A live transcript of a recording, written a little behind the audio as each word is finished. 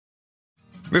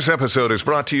This episode is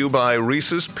brought to you by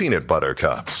Reese's Peanut Butter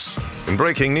Cups. In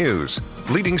breaking news,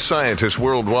 leading scientists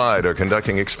worldwide are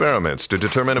conducting experiments to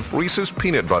determine if Reese's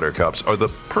Peanut Butter Cups are the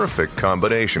perfect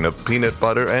combination of peanut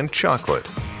butter and chocolate.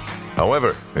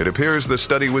 However, it appears the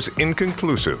study was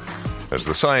inconclusive, as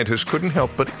the scientists couldn't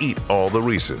help but eat all the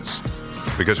Reese's.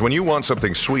 Because when you want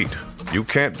something sweet, you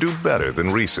can't do better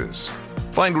than Reese's.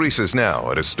 Find Reese's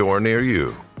now at a store near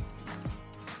you.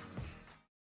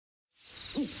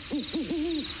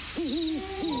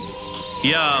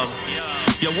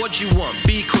 Yo, what you want?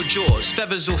 Beak or jaws?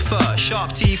 Feathers or fur?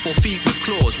 Sharp teeth or feet with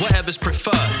claws? Whatever's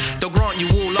preferred. They'll grant you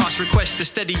all last requests to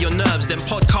steady your nerves. Then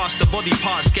podcast the body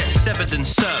parts get severed and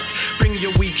served. Bring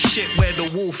your weak shit where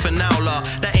the wolf and owler.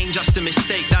 That ain't just a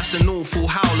mistake, that's an awful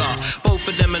howler. Both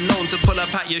of them are known to pull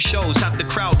up at your shows. Have the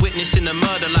crowd witnessing a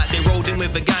murder like they rolled in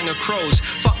with a gang of crows.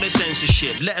 Fuck the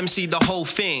censorship, let them see the whole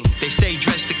thing. They stay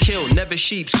dressed to kill, never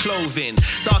sheep's clothing.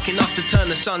 Dark enough to turn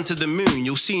the sun to the moon.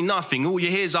 You'll see nothing, all you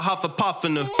hear is a huff a puff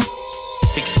and a...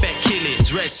 Expect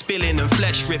killings, red spilling and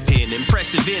flesh ripping.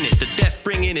 Impressive in it, the death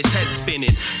bringing his head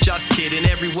spinning. Just kidding,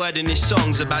 every word in his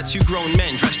song's about two grown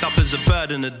men dressed up as a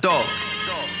bird and a dog.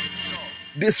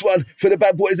 This one for the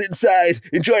bad boys inside.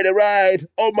 Enjoy the ride.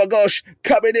 Oh my gosh,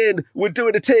 coming in. We're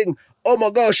doing a ting. Oh my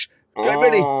gosh, get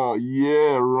ready. Oh,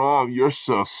 yeah, Rob, you're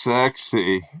so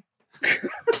sexy.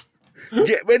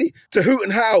 Get ready to hoot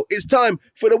and howl. It's time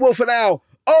for the Wolf and Owl.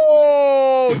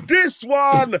 Oh, this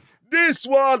one,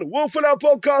 Wolf and Owl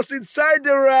podcast inside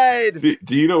the ride.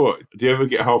 Do you know what? Do you ever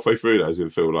get halfway through those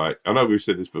and feel like, I know we've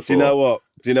said this before. Do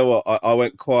you know what? I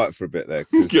went quiet for a bit there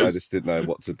because I just didn't know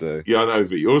what to do. Yeah, I know,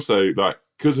 but you also, like,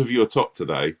 because of your top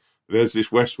today, there's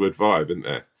this Westward vibe, isn't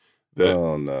there?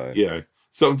 Oh, no. Yeah.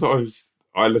 Sometimes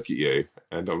I look at you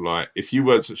and I'm like, if you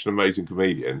weren't such an amazing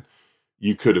comedian,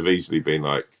 you could have easily been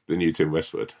like the new Tim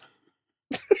Westwood.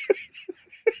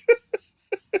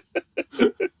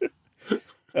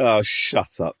 Oh,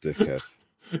 shut up, dickhead.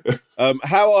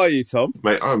 How are you, Tom?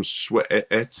 Mate, I'm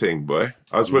sweating, boy.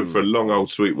 I just went for a long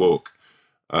old sweet walk.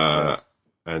 Sweating.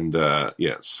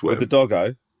 With the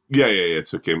doggo? Yeah,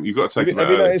 took him. You've got to take him out.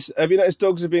 Have you noticed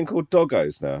dogs are being called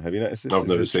doggos now? Have you noticed this? I've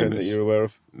never seen this. That you're aware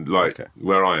of? Like,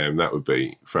 where I am, that would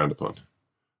be frowned upon.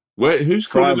 Who's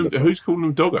calling them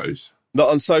doggos? Not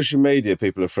on social media,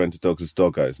 people are referring to dogs as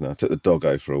doggos now. I took the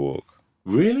doggo for a walk.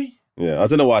 Really? Yeah, I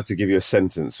don't know why I had to give you a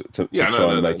sentence to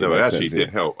try and make it it actually sense, did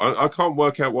help. I can't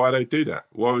work out why they do that.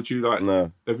 Why would you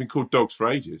No. They've been called dogs for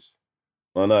ages.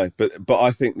 I know, but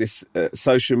I think this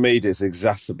social media has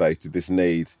exacerbated this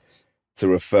need to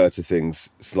refer to things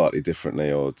slightly differently,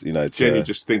 or Jenny,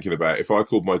 just thinking about it, if I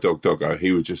called my dog Doggo,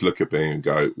 he would just look at me and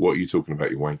go, "What are you talking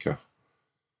about, you wanker?"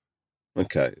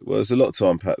 Okay, well, there's a lot to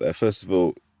unpack there. First of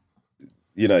all,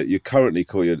 you currently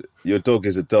call your dog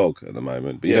is a dog at the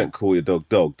moment, but you don't call your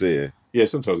dog, do you? Yeah,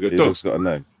 sometimes I go, your dog. Dog's got a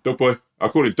name. Dog boy. I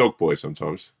call him Dog Boy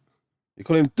sometimes. You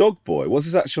call him Dog Boy? What's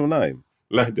his actual name?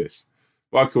 Landis.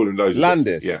 Well, I call him loads of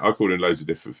Landis? I call him loads of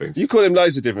different things. You call him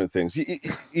loads of different things.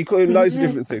 You call him loads of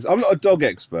different things. I'm not a dog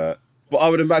expert, but I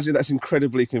would imagine that's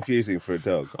incredibly confusing for a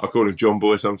dog. I call him John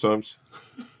Boy sometimes.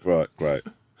 Right, great.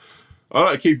 I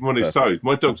like to keep him on his toes.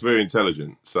 My dog's very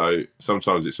intelligent, so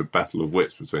sometimes it's a battle of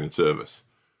wits between the two of us.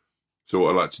 So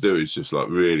what I like to do is just like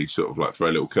really sort of like throw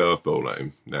a little curveball at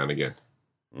him now and again.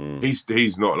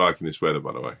 He's not liking this weather,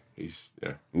 by the way.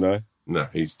 No,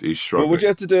 he's struggling. What would you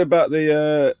have to do about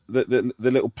the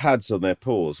little pads on their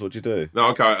paws? What'd you do? No,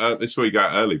 okay. This is where you go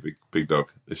out early, big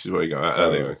dog. This is where you go out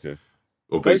early. Okay.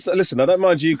 Listen, I don't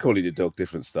mind you calling your dog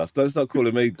different stuff. Don't start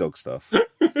calling me dog stuff.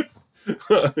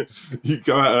 You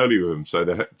go out early with them, so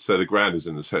the ground is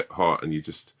in the heart, and you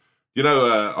just,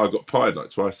 I got pied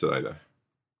like twice today though.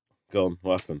 Go on,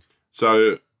 what happened?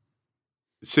 So,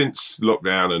 since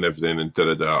lockdown and everything and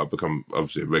I've become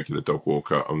obviously a regular dog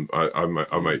walker. I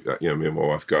make that, me and my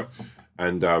wife go.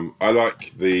 And I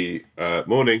like the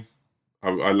morning.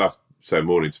 I love saying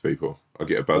morning to people. I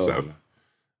get a buzz out of it.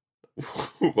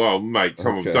 Well, mate,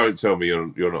 come on, don't tell me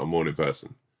you're not a morning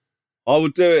person. I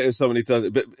would do it if somebody does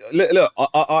it. But look,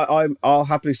 I'll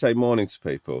happily say morning to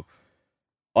people.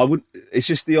 I would. It's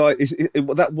just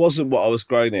that wasn't what I was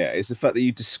growing at. It's the fact that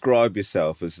you describe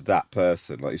yourself as that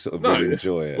person, like you sort of really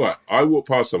enjoy it. Right, I walk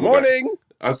past someone. Morning.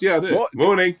 I do.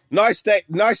 Morning. Nice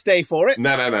day for it.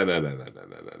 No.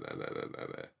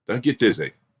 Don't get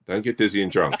dizzy. Don't get dizzy and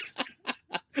drunk.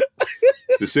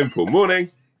 It's simple.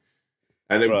 Morning.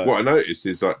 And then what I noticed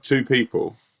is like two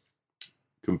people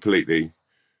completely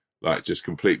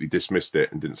dismissed it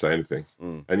and didn't say anything.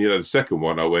 And the second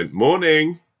one, I went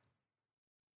morning.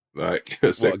 Like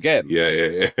what, again?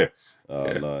 Yeah. Oh,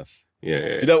 yeah. nice.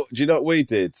 Yeah. Do you know what we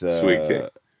did? Sweet kid.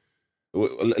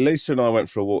 Lisa and I went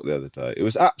for a walk the other day. It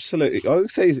was absolutely, I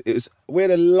would say we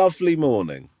had a lovely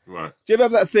morning. Right. Do you ever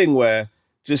have that thing where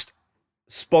just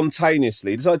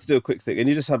spontaneously you decide to do a quick thing and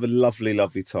you just have a lovely,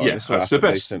 lovely time? Yeah, that's the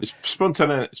best.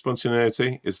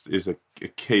 Spontaneity is a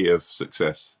key of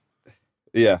success.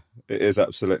 Yeah, it is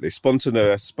absolutely.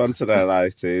 Spontaneity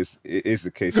is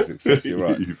the key to success, you're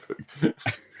right. You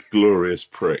glorious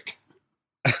prick.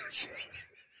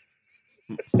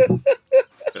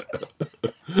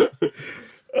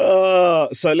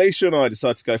 So Lisa and I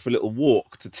decided to go for a little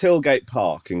walk to Tilgate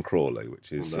Park in Crawley,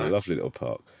 which is a lovely little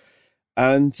park.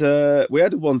 And we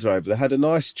had a wander over there, had a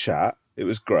nice chat. It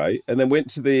was great. And then went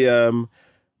to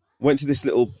this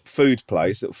little food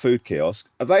place, little food kiosk.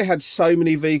 They had so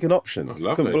many vegan options.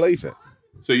 I couldn't believe it.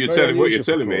 So what you're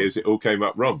telling me is it all came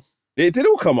up wrong. It did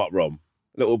all come up wrong.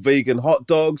 Little vegan hot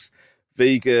dogs,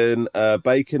 vegan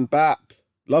bacon bap.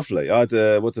 Lovely. I had,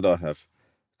 what did I have?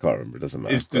 Can't remember. It doesn't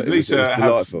matter. Did Lisa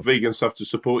have vegan stuff to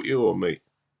support you or me?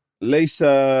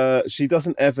 Lisa, she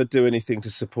doesn't ever do anything to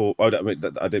support. I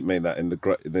didn't mean that in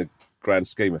the grand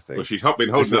scheme of things. Well, she's been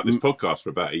holding up this podcast for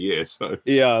about a year, so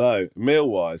yeah, I know.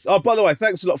 Meal-wise. Oh, by the way,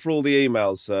 thanks a lot for all the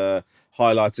emails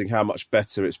highlighting how much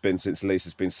better it's been since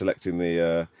Lisa's been selecting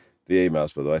the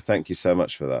emails. By the way, thank you so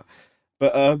much for that.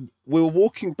 But we were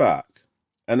walking back,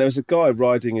 and there was a guy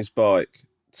riding his bike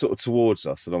sort of towards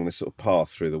us along this sort of path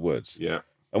through the woods. Yeah.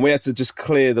 And we had to just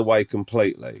clear the way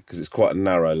completely because it's quite a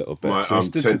narrow little bit. So I'm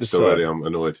tense already. I'm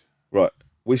annoyed. Right.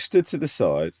 We stood to the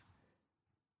side.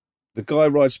 The guy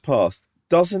rides past,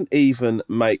 doesn't even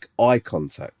make eye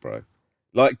contact, bro.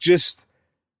 Like, just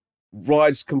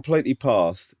rides completely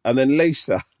past. And then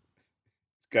Lisa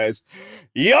goes,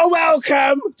 "You're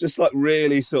welcome!" Just like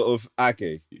really sort of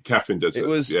aggy. Catherine does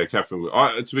it. Yeah, Catherine.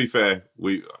 To be fair,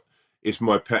 it's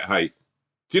my pet hate.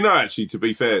 Do you know, actually, to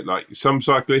be fair, like some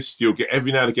cyclists, you'll get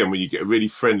every now and again when you get a really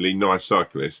friendly, nice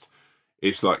cyclist,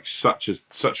 it's like such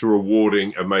a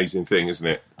rewarding, amazing thing, isn't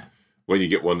it? When you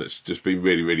get one that's just been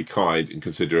really, really kind and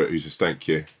considerate, who says thank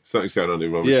you. Something's going on in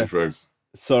Robertson's room.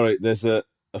 Sorry, there's a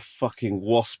fucking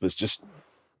wasp has just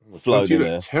flown in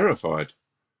there. Terrified.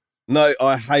 No,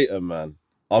 I hate them, man.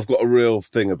 I've got a real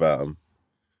thing about them.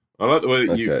 I like the way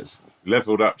that you've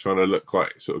levelled up trying to look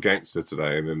quite sort of gangster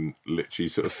today and then literally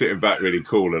sort of sitting back really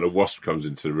cool and a wasp comes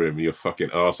into the room and your fucking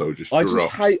arsehole just drops.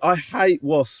 I hate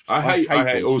wasps. I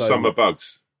hate all summer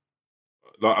bugs.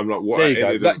 Like, I'm like, what?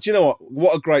 There you go. Do you know what?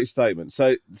 What a great statement.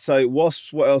 So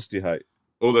wasps, what else do you hate?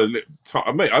 All the,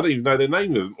 mate, I don't even know the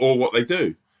name of them or what they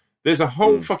do. There's a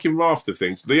whole fucking raft of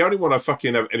things. The only one I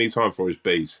fucking have any time for is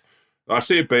bees. I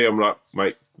see a bee, I'm like,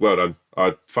 mate, well done.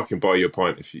 I'd fucking buy you a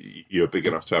pint if you're big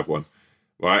enough to have one.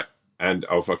 Right? And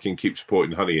I'll fucking keep supporting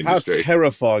the honey industry. How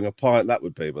terrifying a pint that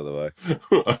would be, by the way.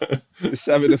 Just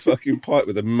having a fucking pint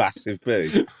with a massive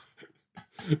bee.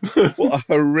 What a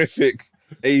horrific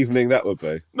evening that would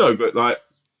be. No, but like,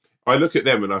 I look at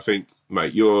them and I think,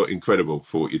 mate, you're incredible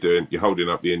for what you're doing. You're holding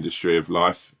up the industry of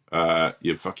life.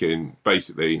 You're fucking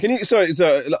basically... Can you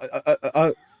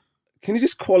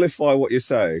just qualify what you're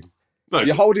saying? No,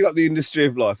 you're holding up the industry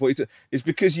of life. It's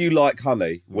because you like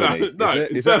honey, Winnie.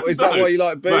 Is that why you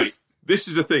like bees? Mate, this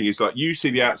is the thing. It's like you see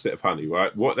the outset of honey,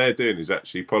 right? What they're doing is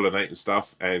actually pollinating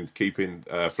stuff and keeping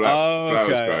flowers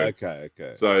growing. Okay.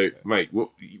 So, mate,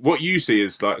 what you see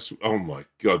is like, oh my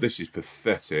God, this is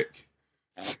pathetic.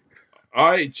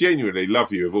 I genuinely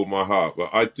love you with all my heart, but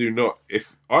I do not.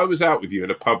 If I was out with you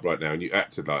in a pub right now and you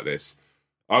acted like this,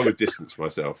 I would distance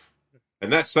myself.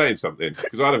 And that's saying something,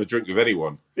 because I'd have a drink with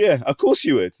anyone. Yeah, of course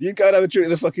you would. You'd go and have a drink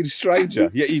with a fucking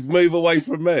stranger, yet you'd move away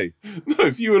from me. No,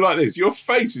 if you were like this, your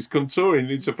face is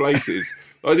contouring into places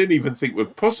I didn't even think were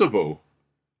possible.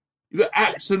 You're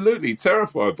absolutely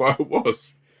terrified by a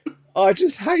wasp. I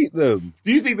just hate them.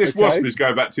 Do you think this wasp is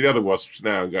going back to the other wasps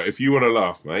now and go, if you want to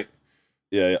laugh, mate?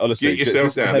 Yeah, honestly. Get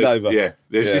yourself down. Head over. Yeah,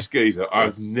 there's this geezer.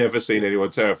 I've never seen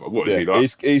anyone terrified. What is he like?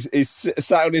 He's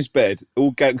sat on his bed,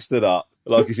 all gangstered up,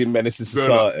 like he's in Menace to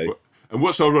Society. And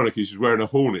what's ironic is he's wearing a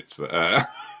Hornets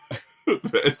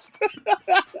vest.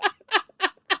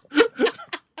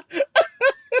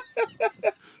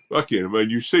 Fucking, man,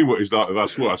 you've seen what he's like with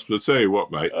us wasps. I'll tell you what,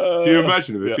 mate. Can you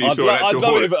imagine him if he saw an actual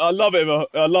Hornet? I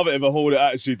love it if a Hornet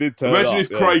actually did turn Imagine up.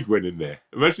 if Craig went in there.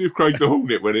 Imagine if Craig the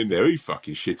Hornet went in there. He'd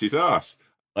fucking shit his ass.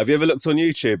 Have you ever looked on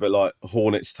YouTube at, like,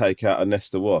 Hornets take out a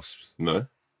nest of wasps? No.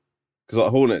 Because,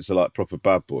 like, Hornets are, like, proper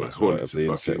bad boys. Hornets of the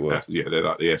fucking, insect world. yeah, they're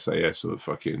like the SAS or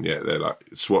fucking, they're like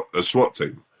a SWAT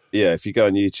team. Yeah, if you go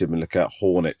on YouTube and look at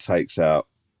Hornet takes out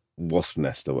wasp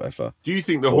nest or whatever. Do you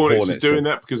think the Hornets are doing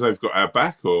that because they've got our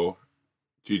back, or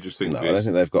do you just think... No, I don't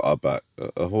think they've got our back.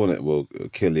 A Hornet will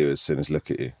kill you as soon as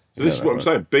look at you. So this is what I'm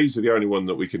saying. Bees are the only one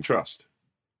that we can trust.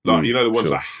 Like, you know, the ones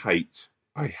sure.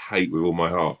 I hate with all my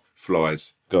heart,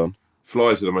 flies. Go on.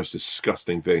 Flies are the most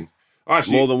disgusting thing.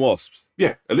 Actually, More than wasps.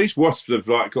 yeah, at least wasps have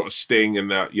like got a sting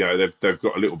and you know they've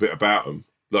got a little bit about them.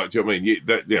 Like, do you know what I mean?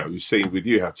 You know, we've seen with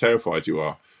you how terrified you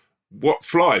are. What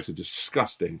flies are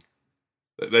disgusting.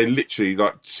 They literally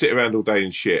like sit around all day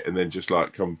and shit, and then just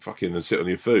like come fucking and sit on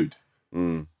your food.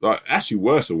 Like, actually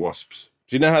worse than wasps.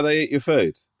 Do you know how they eat your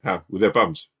food? How? With their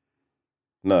bums?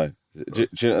 No. Do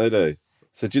you know what they do?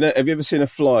 So do you know? Have you ever seen a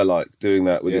fly like doing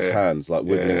that with its hands, like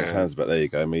wiggling its hands? But there you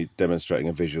go, me demonstrating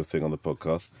a visual thing on the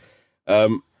podcast.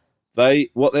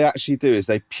 What they actually do is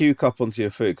they puke up onto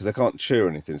your food because they can't chew or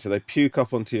anything. So they puke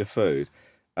up onto your food,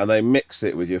 and they mix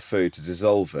it with your food to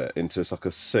dissolve it into like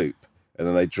a soup, and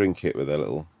then they drink it with their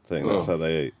little thing. That's how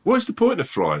they eat. What's the point of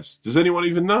flies? Does anyone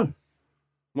even know?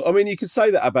 Well, I mean, you could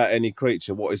say that about any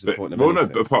creature. What is the point of anything? Well,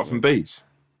 no, but apart from bees,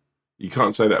 you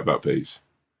can't say that about bees.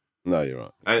 No, you're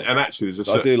right. And actually, there's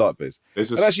I do like bees.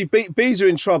 And actually, bees are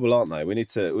in trouble, aren't they? We need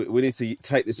to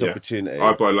take this opportunity.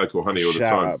 I buy local honey all the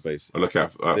time. Out bees. I look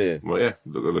out for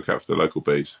look out for the local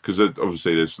bees because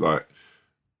obviously there's like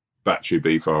battery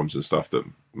bee farms and stuff that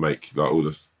make like all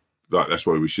the that's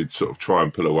why we should sort of try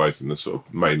and pull away from the sort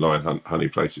of mainline honey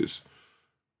places.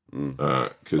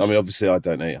 Cause, I mean, obviously, I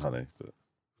don't eat honey, but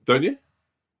don't you?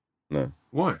 No.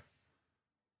 Why?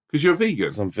 Because you're a vegan.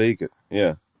 'Cause I'm vegan.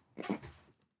 Yeah.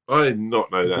 I did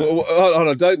not know that. Well, hold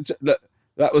on, don't.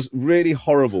 That was really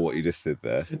horrible what you just did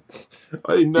there.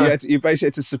 I didn't know. You basically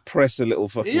had to suppress a little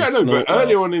fucking. Yeah, no, but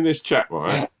earlier on in this chat,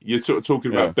 right, you're sort of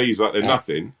talking about bees like they're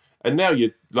nothing, and now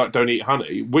you like don't eat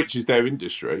honey, which is their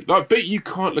industry. Like, you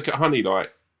can't look at honey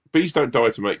like bees don't die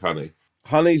to make honey.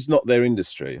 Honey's not their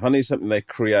industry. Honey's something they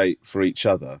create for each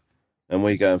other, and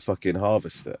we go and fucking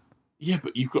harvest it. Yeah,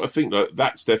 but you've got to think like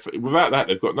that's their. Without that,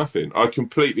 they've got nothing.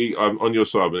 I'm on your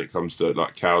side when it comes to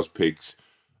like cows, pigs,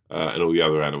 and all the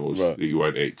other animals that you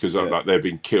won't eat because like they've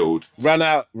been killed. Ran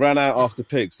out after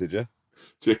pigs, did you?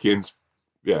 Chickens,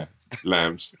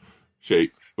 lambs,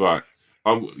 sheep. Right,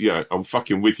 I'm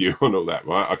fucking with you on all that.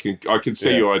 Right, I can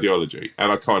see your ideology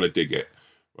and I kind of dig it.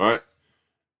 Right,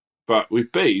 but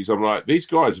with bees, I'm like these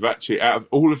guys have actually out of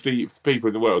all of the people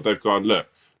in the world, they've gone look.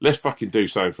 Let's fucking do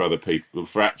something for other people,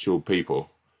 for actual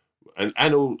people, and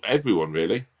everyone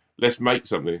really. Let's make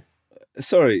something.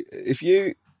 Sorry, did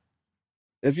you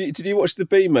watch the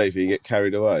bee movie and get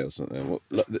carried away or something?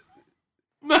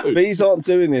 No, bees aren't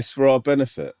doing this for our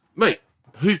benefit, mate.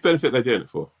 Whose benefit are they doing it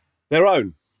for? Their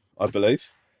own, I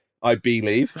believe. Have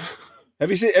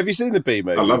you seen the bee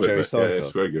movie? I love it. Jerry Seinfeld? Yeah,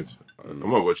 it's very good. I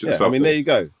might watch it. Yeah, I mean, there you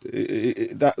go.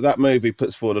 That movie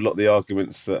puts forward a lot of the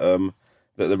arguments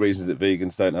that the reasons that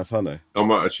vegans don't have honey. I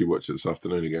might actually watch it this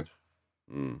afternoon again.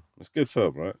 It's a good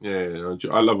film, right? Yeah,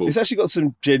 I love all. It's actually got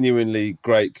some genuinely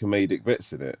great comedic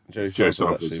bits in it. Jerry Seinfeld's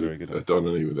actually very good.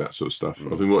 Donnelly with that sort of stuff.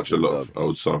 I've been watching a lot of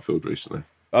old Seinfeld recently.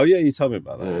 Oh yeah, you told me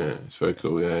about that. Yeah, it's very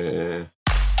cool. Yeah.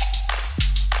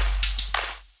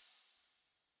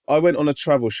 I went on a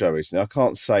travel show recently. I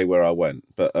can't say where I went,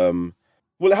 but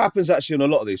it happens actually on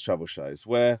a lot of these travel shows.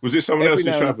 Where was it someone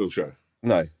else's travel show?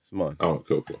 No, it's mine. Oh,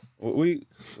 cool.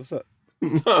 What's that?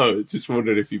 No, just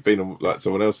wondering if you've been on like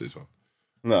someone else's one.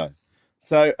 No.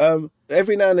 So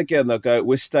every now and again they'll go,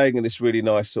 we're staying in this really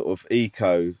nice sort of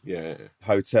eco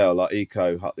hotel, like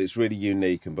eco hut. It's really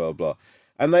unique and blah, blah.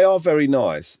 And they are very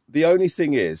nice. The only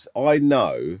thing is, I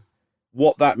know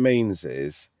what that means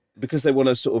is because they want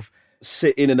to sort of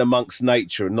sit in and amongst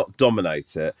nature and not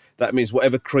dominate it. That means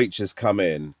whatever creatures come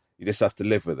in, you just have to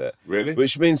live with it. Really?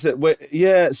 Which means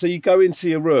that, so you go into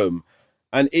your room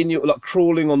and like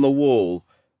crawling on the wall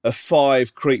are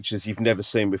 5 creatures you've never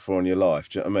seen before in your life.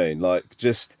 Do you know what I mean? Like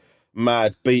just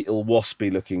mad beetle,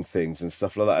 waspy looking things and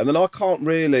stuff like that. And then I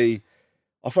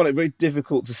find it very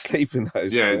difficult to sleep in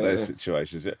those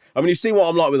situations. Yeah. I mean, you've seen what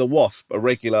I'm like with a wasp, a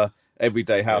regular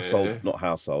everyday household, not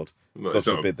household, God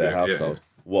forbid their household,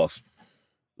 wasp.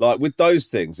 Like with those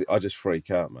things, I just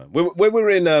freak out, man. We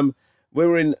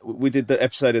did the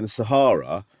episode in the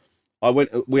Sahara.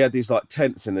 We had these like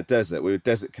tents in the desert. We were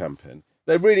desert camping.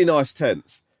 They're really nice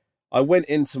tents. I went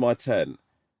into my tent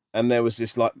and there was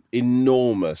this like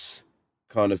enormous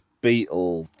kind of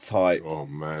beetle type,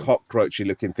 cockroachy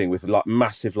looking thing with like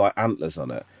massive like antlers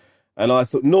on it. And I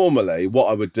thought normally what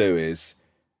I would do is,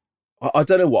 I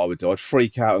don't know what I would do. I'd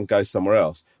freak out and go somewhere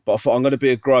else. But I thought I'm going to be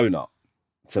a grown up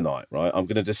tonight, right? I'm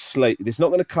going to just sleep. It's not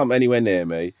going to come anywhere near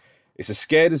me. It's as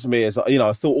scared as me as,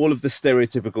 I thought all of the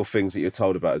stereotypical things that you're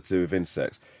told about to do with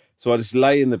insects. So I just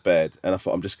lay in the bed and I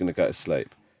thought, I'm just going to go to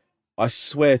sleep. I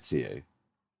swear to you,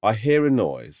 I hear a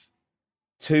noise.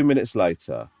 2 minutes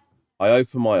later, I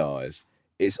open my eyes.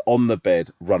 It's on the bed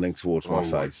running towards my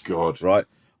face. Oh, my God. Right?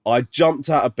 I jumped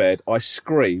out of bed, I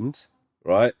screamed,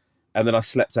 right, and then I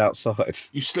slept outside.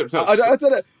 You slept out. I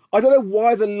don't know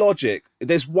why the logic.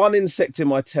 There's one insect in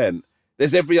my tent.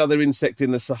 There's every other insect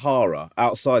in the Sahara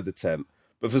outside the tent.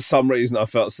 But for some reason, I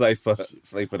felt safer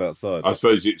sleeping outside. I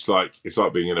suppose it's like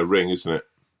being in a ring, isn't it?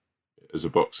 As a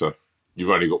boxer, you've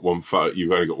only got one foe.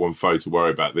 You've only got one foe to worry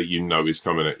about that you know is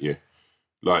coming at you.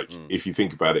 Like if you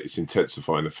think about it, it's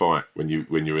intensifying the fight when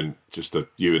you're in just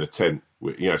you in a tent.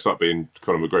 It's like being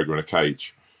Conor McGregor in a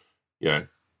cage.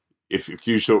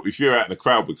 If you're out in the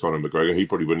crowd with Conor McGregor, he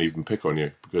probably wouldn't even pick on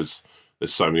you because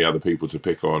there's so many other people to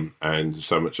pick on and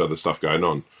so much other stuff going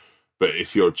on. But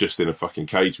if you're just in a fucking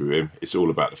cage with him, it's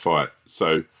all about the fight.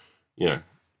 So,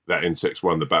 that insect's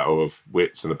won the battle of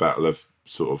wits and the battle of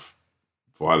sort of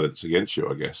violence against you,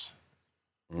 I guess.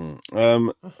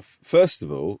 First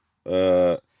of all,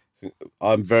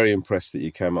 I'm very impressed that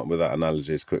you came up with that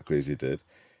analogy as quickly as you did.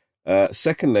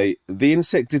 Secondly, the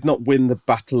insect did not win the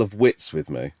battle of wits with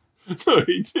me. No,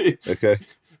 he did. Okay.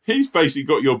 He's basically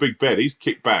got your big bed. He's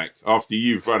kicked back after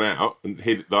you've run out and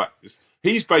hit it like this.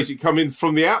 He's basically come in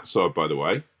from the outside, by the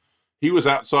way. He was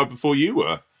outside before you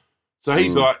were. So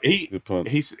he's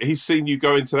he's seen you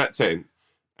go into that tent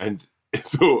and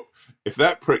thought, if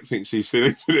that prick thinks he's seen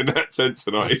anything in that tent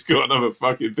tonight, he's got another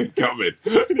fucking thing coming.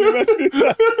 Can you imagine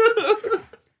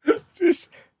that?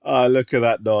 Just, look at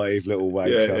that naive little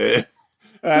wanker. Yeah.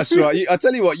 That's right. I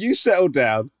tell you what, you settle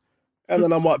down and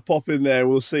then I might pop in there and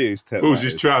we'll see who's tent. Pulls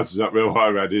his trousers up real high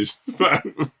around his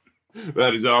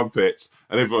armpits.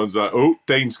 And everyone's like, oh,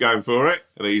 Dean's going for it.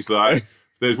 And he's like,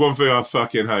 there's one thing I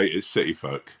fucking hate, it's city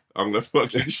folk. I'm going to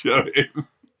fucking show him.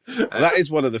 That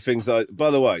is one of the things by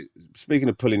the way, speaking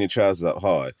of pulling your trousers up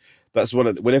high, that's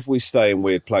whenever we stay in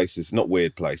weird places, not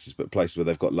weird places, but places where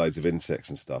they've got loads of insects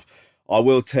and stuff, I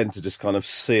will tend to just kind of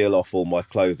seal off all my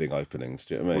clothing openings.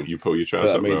 Do you know what I mean? You pull your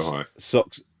trousers up real high.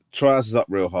 Trousers up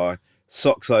real high,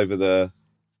 socks over the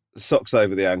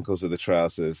ankles of the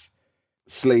trousers.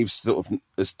 Sleeves sort of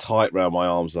as tight around my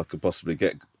arms as I could possibly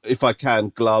get. If I can,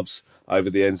 gloves over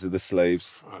the ends of the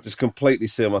sleeves. Just completely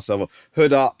seal myself off.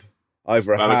 Hood up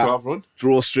over a balaclava hat. On?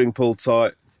 Drawstring pulled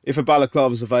tight. If a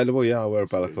balaclava is available, yeah, I'll wear a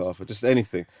balaclava. Just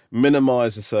anything.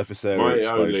 Minimise the surface area My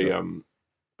exposure.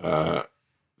 only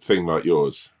thing like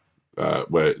yours,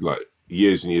 where like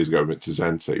years and years ago I went to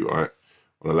Zante, right,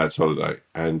 on a lad's holiday,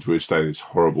 and we were staying in this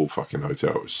horrible fucking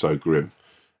hotel. It was so grim.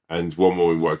 And one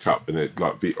morning we woke up and it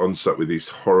like be on set with these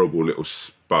horrible little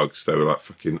bugs. They were like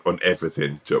fucking on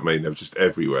everything. Do you know what I mean? They were just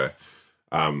everywhere.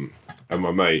 And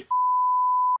my mate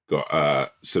got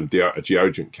a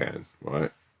deodorant can,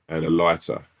 right, and a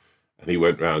lighter, and he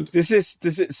went round.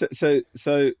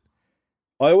 So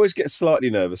I always get slightly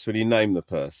nervous when you name the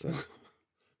person.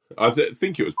 I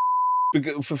think it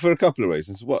was for a couple of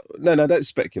reasons. No, don't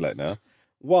speculate now.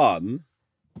 One,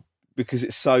 because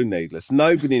it's so needless.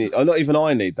 Not even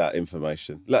I need that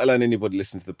information, let alone anybody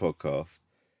listening to the podcast.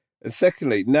 And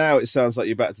secondly, now it sounds like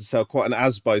you're about to tell quite an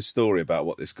Asbo story about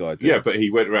what this guy did. Yeah, but he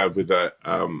went around with a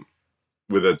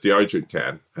deodorant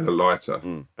can and a lighter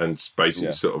and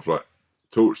basically sort of like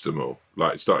torched them all.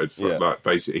 Like started like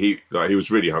basically he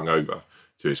was really hungover,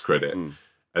 to his credit, and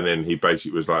then he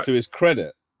basically was like, to his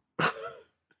credit.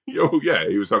 Oh yeah,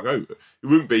 he was hungover. It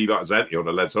wouldn't be like Zante on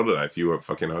a lad's holiday if you weren't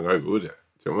fucking hungover, would it?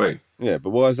 Do you know what I mean? Yeah, but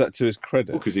why is that to his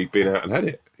credit? Because he'd been out and had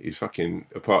it. He's fucking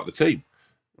a part of the team.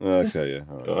 Okay, yeah.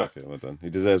 All right. Okay, well done. He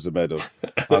deserves a medal.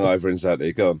 Hungover in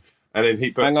Zante, go on. And then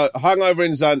hungover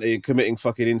in Zante and committing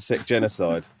fucking insect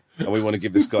genocide, and we want to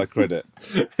give this guy credit.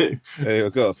 There you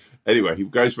go. Anyway, he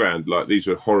goes round, like, these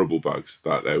were horrible bugs.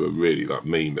 Like, they were really, like,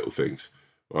 mean little things,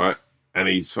 right? And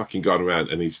he's fucking gone around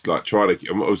and he's, like, trying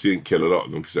to... Obviously, he didn't kill a lot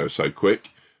of them because they were so quick,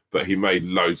 but he made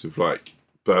loads of, like,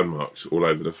 burn marks all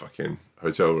over the fucking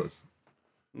hotel room.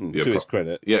 To his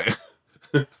credit. Yeah.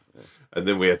 And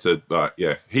then we had to, like,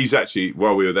 he's actually,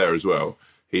 while we were there as well,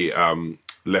 he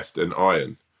left an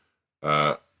iron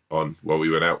on while we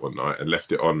went out one night and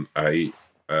left it on a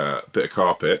bit of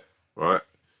carpet, right?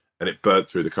 And it burnt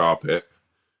through the carpet.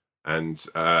 And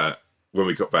when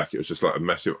we got back, it was just like a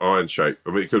massive iron shape.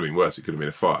 I mean, it could have been worse. It could have been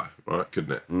a fire, right?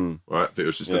 Couldn't it? Right? But it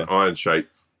was just an iron shape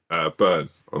burn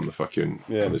on the fucking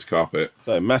on this carpet.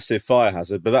 So massive fire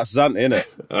hazard, but that's Zante, isn't it?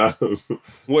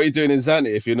 What are you doing in Zante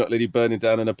if you're not really burning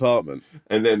down an apartment?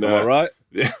 And then, am I right?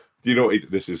 Yeah. Do you know what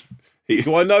this is?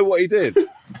 Do I know what he did?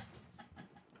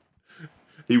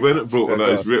 He went and brought one of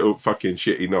those little fucking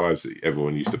shitty knives that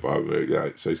everyone used to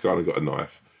buy. So he's kind of got a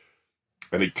knife,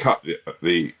 and he cut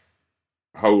the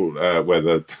hole where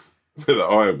the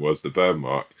iron was, the burn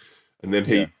mark, and then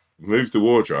he moved the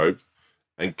wardrobe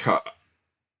and cut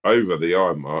over the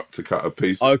iron mark to cut a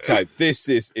piece. Okay, this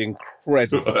is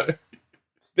incredible. Right.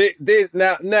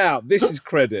 Now, this is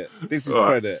credit. This is Right.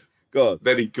 credit. Go on.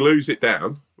 Then he glues it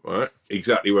down, right,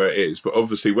 exactly where it is. But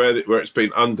obviously, where it's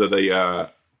been under the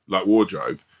like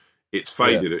wardrobe, it's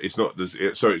faded. It's not.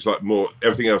 So it's like more.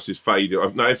 Everything else is faded.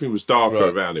 No, everything was darker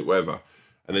Right. around it, whatever.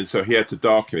 And then so he had to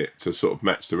darken it to sort of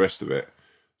match the rest of it.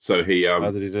 So he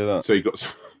How did he do that? So he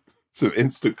got some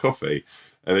instant coffee,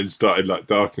 and then started like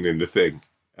darkening the thing.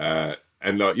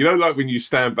 And like like when you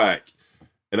stand back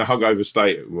in a hungover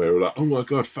state, and we're all like, "Oh my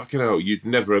god, fucking hell!" You'd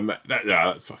never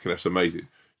that's amazing.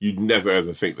 You'd never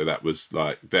ever think that was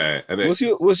like there. And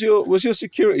Was your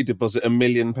security deposit £1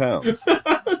 million?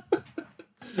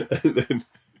 and then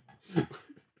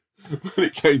when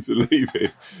it came to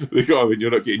leaving, the guy went,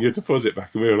 "You're not getting your deposit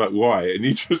back," and we were like, "Why?" And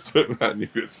he just looked around and he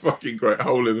got this fucking great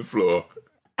hole in the floor,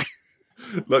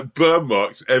 like burn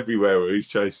marks everywhere where he's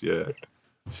chased. Yeah,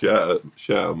 shout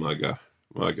out, my guy.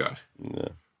 Yeah.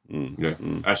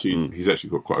 Actually, he's actually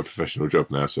got quite a professional job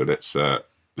now, so let's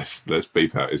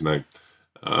beep out his name.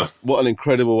 What an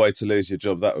incredible way to lose your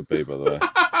job that would be, by the way.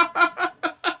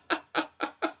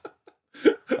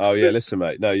 Oh yeah, listen,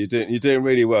 mate. No, you're doing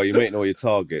really well. You're meeting all your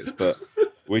targets, but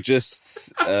we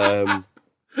just found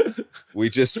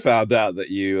out that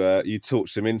you torched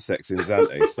some insects in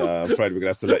Zante, so I'm afraid we're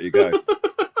gonna have to let you go.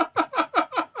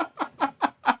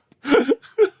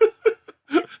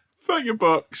 Fucking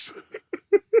box.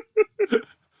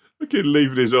 Fucking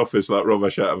leaving his office like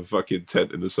Romesh out of a fucking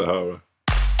tent in the Sahara.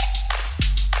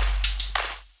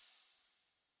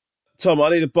 Tom,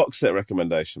 I need a box set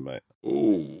recommendation, mate.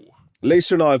 Ooh.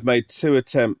 Lisa and I have made 2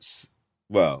 attempts.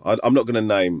 Well, I'm not going to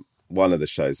name one of the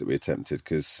shows that we attempted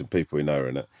because some people we know are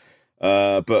in it.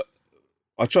 But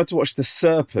I tried to watch The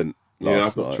Serpent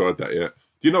last I've not night. tried that yet.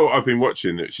 Do you know what I've been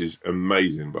watching, which is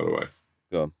amazing, by the way?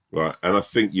 Go on. Right, and I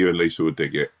think you and Lisa will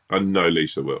dig it. I know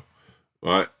Lisa will.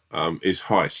 Right, is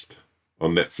Heist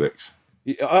on Netflix.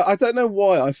 I don't know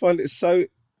why. I find it so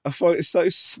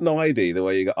snidey the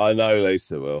way you go. I know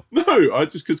Lisa will. No,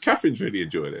 just because Catherine's really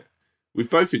enjoyed it. We've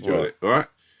both enjoyed it, right?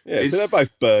 Yeah, so they're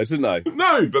both birds, aren't they?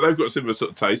 No, but they've got a similar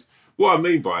sort of taste. What I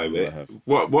mean by I it, have.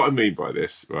 what I mean by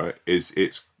this, right, is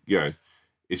it's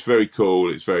it's very cool.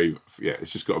 It's very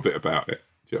it's just got a bit about it.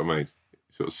 Do you know what I mean?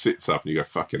 It sort of sits up and you go,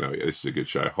 fucking hell, yeah, this is a good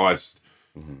show. Heist,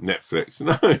 Netflix.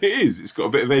 No, it is. It's got a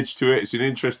bit of edge to it. It's an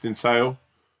interesting tale.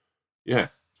 Yeah,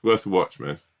 it's worth a watch,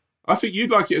 man. I think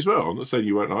you'd like it as well. I'm not saying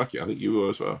you won't like it. I think you will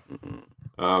as well.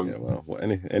 Yeah, well,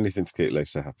 anything to keep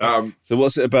Lisa happy. So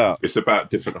what's it about? It's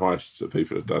about different heists that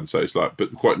people have done. So it's like,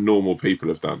 but quite normal people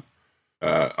have done.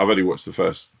 I've only watched the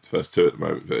first 2 at the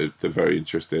moment, but they're very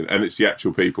interesting. And it's the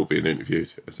actual people being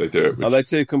interviewed as they do it. Are they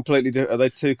two completely different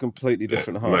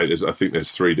heists? I think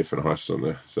there's 3 different heists on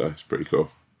there, so it's pretty cool.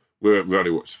 We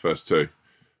only watched the first 2,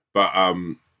 but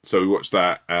so we watched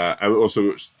that, and we also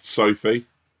watched Sophie,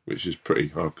 which is pretty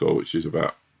hardcore, which is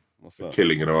about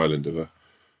killing an island of a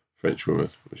French woman,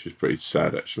 which is pretty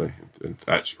sad actually, and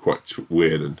actually quite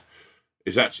weird. And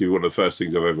it's actually one of the first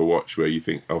things I've ever watched where you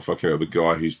think, oh fucking hell, the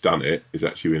guy who's done it is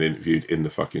actually been interviewed in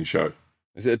the fucking show.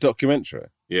 Is it a documentary?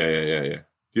 Yeah. Do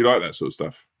you like that sort of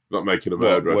stuff? Like Making a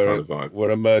Murderer kind of vibe?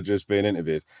 Where a murderer is being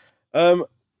interviewed. It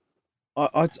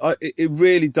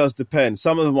really does depend.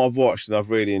 Some of them I've watched and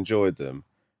I've really enjoyed them.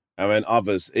 And then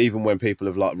others, even when people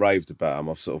have like raved about them,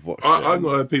 I've sort of watched it. I've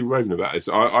not heard people raving about it.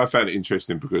 I found it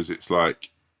interesting because it's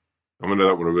like, I don't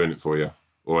want to ruin it for you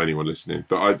or anyone listening,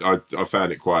 but I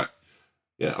found it quite,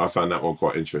 I found that one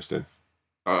quite interesting.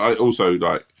 I also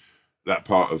like that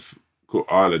part of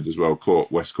Ireland as well,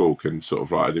 West Cork, and sort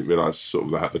of like I didn't realise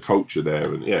sort of the culture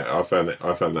there, and I found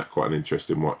that quite an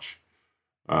interesting watch.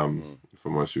 From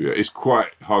my view, it's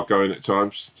quite hard going at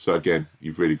times. So again,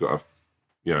 you've really got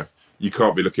to, you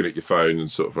can't be looking at your phone and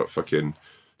sort of like fucking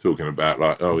talking about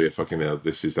like, oh yeah, fucking hell,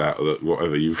 this is that or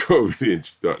whatever. You've got to really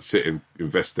like sit and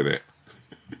invest in it.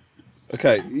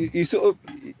 Okay, you sort of,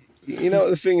 you know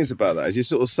what the thing is about that is you're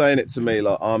sort of saying it to me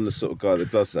like I'm the sort of guy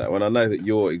that does that when I know that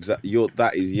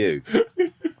that is you,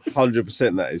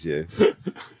 100% that is you.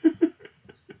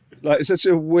 Like it's such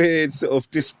a weird sort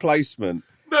of displacement.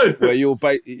 No. Where you're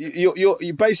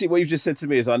basically what you've just said to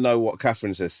me is I know what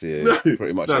Catherine says to you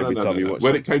pretty much every time you watch.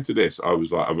 When it came to this, I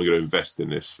was like, I'm going to invest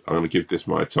in this. I'm going to give this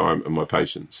my time and my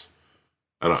patience.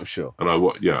 And I'm sure. And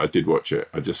I did watch it.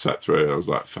 I just sat through it and I was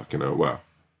like, fucking hell, wow.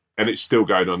 And it's still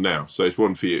going on now. So it's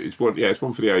one for you. It's one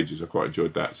for the ages. I quite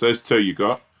enjoyed that. So there's 2 you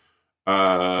got.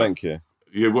 Thank you.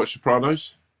 You watched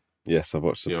Sopranos? Yes, I've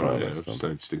watched Sopranos.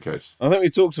 Yeah, just in case. I think we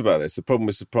talked about this. The problem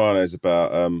with Sopranos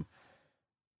about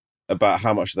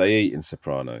how much they eat in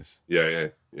Sopranos. Yeah.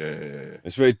 Yeah.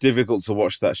 It's very difficult to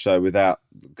watch that show without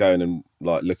going and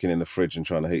like looking in the fridge and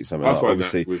trying to heat something I up. find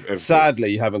Obviously, that with everything. sadly,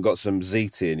 you haven't got some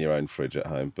ziti in your own fridge at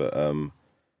home, but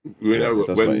You know, it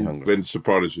does make you hungry. when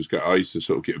Sopranos was going, I used to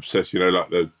sort of get obsessed, you know,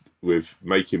 like with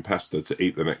making pasta to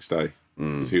eat the next day.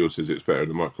 Because he always says it's better in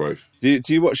the microwave. Do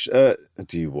you watch? Are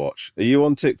you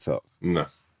on TikTok? No.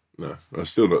 I've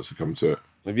still not succumbed to it.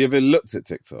 Have you ever looked at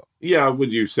TikTok? Yeah,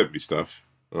 when you sent me stuff,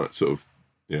 like sort of,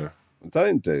 yeah.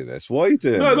 Don't do this. Why are you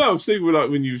doing No, this? I'm saying like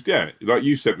when like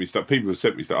you sent me stuff. People have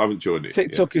sent me stuff. I haven't joined it.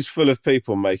 TikTok is full of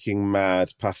people making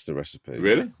mad pasta recipes. Yeah.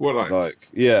 Really? What like?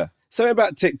 Yeah. Something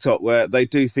about TikTok where they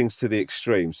do things to the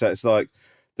extreme. So it's like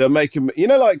they'll make them, you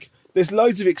know, like there's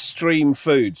loads of extreme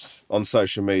foods on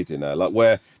social media now, like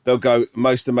where they'll go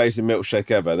most amazing milkshake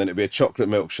ever, then it'll be a chocolate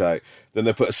milkshake, then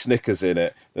they'll put a Snickers in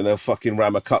it, then they'll fucking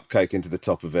ram a cupcake into the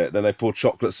top of it, then they pour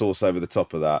chocolate sauce over the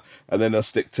top of that, and then they'll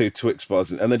stick 2 Twix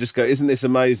bars in, and they just go, isn't this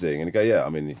amazing? And you go, yeah, I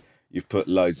mean, you've put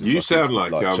loads of You fucking sound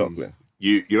like chocolate.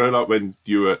 you know, like when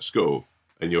you were at school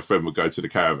and your friend would go to the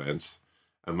caravans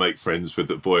and make friends with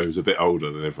the boy who's a bit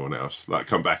older than everyone else. Like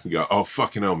come back and go, oh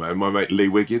fucking hell, man! My mate Lee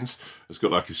Wiggins has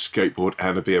got like a skateboard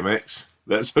and a BMX.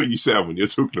 That's how you sound when you're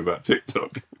talking about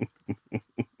TikTok.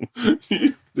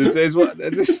 There's what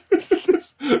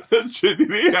That's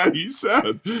genuinely how you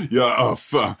sound. You're like, oh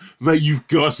fuck, mate, you've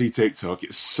got to see TikTok.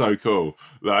 It's so cool.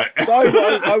 Like,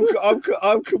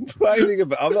 I'm complaining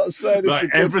about. I'm not saying it's like a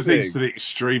good everything's thing. to the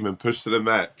extreme and pushed to the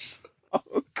max.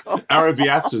 Oh, God.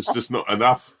 Arabiata's just not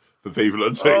enough for people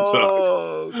on TikTok.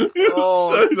 Oh, You're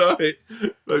God. so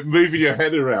like moving your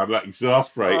head around, like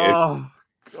exasperated. Oh,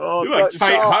 God. You're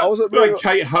like, No,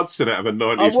 Kate Hudson out of a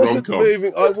I 90s wasn't rom-com.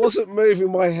 moving. I wasn't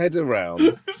moving my head around.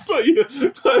 It's like you're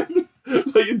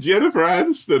Jennifer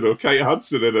Aniston or Kate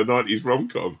Hudson in a 90s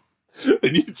rom-com.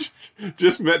 And you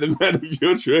just met the man of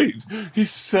your dreams.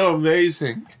 He's so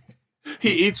amazing.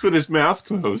 He eats with his mouth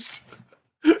closed.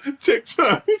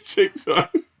 TikTok.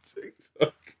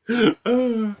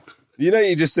 You know,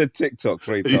 you just said TikTok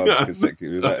 3 times Yeah.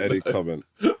 consecutively without any comment.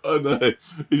 I know. It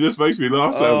just makes me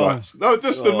laugh so much. No,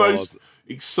 that's the most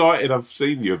excited I've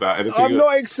seen you about anything. I'm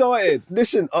not excited.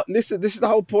 Listen. This is the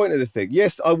whole point of the thing.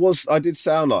 Yes, I did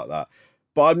sound like that,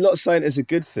 but I'm not saying it's a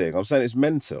good thing. I'm saying it's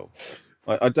mental.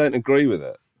 I don't agree with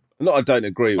it. I don't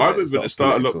agree with I it. remember It's at not the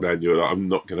start of political. lockdown, you were like, I'm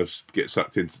not going to get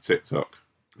sucked into TikTok.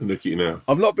 And look at you now.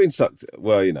 I've not been sucked.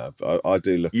 Well, you know, I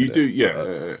do look. You at do, it.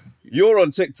 yeah. You're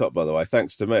on TikTok, by the way,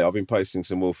 thanks to me. I've been posting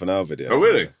some Wolf and Owl videos. Oh,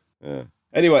 really? Yeah.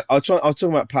 Anyway, I was talking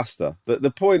about pasta.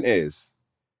 The point is,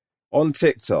 on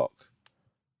TikTok,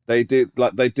 they do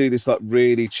this like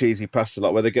really cheesy pasta,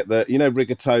 like where they get the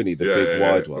rigatoni, the big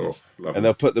wide ones, and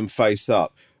they'll put them face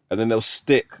up, and then they'll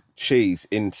stick cheese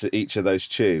into each of those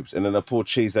tubes, and then they'll pour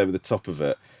cheese over the top of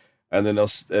it, and then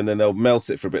they'll melt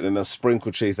it for a bit, then they'll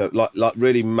sprinkle cheese over, like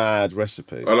really mad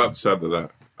recipes. I like the sound of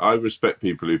that. I respect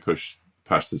people who push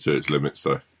pasta to its limits,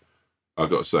 though. I've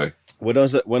got to say. When I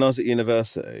was at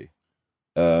university,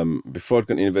 before I'd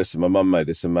gone to university, my mum made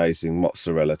this amazing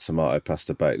mozzarella tomato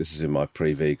pasta bake. This is in my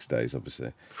pre-Vegs days,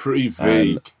 obviously.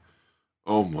 Pre-Veg.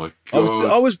 Oh my God.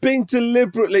 I was being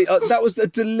deliberately. That was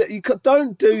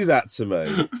don't do that to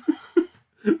me.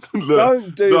 Look,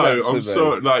 Don't do that to I'm me.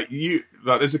 sorry. Like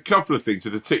there's a couple of things to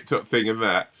the TikTok thing and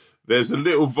that. There's a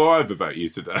little vibe about you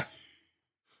today.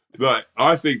 Like,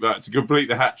 I think that to complete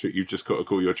the hat trick, you've just got to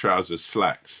call your trousers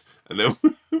slacks, and then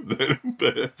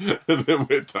then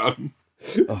we're done.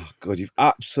 Oh God, you've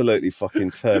absolutely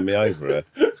fucking turned me over here.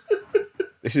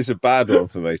 This is a bad one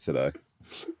for me today.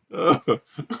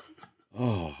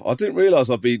 Oh, I didn't realise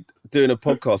I'd be doing a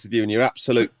podcast with you in your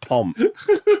absolute pomp.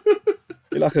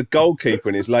 You're like a goalkeeper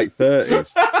in his late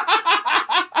 30s.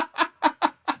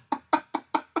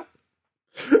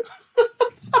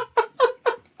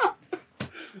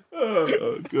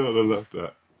 Oh God, I love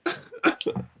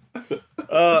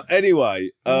that.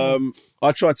 Anyway,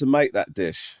 I tried to make that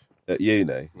dish at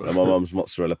uni, and my mum's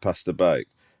mozzarella pasta bake,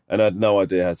 and I had no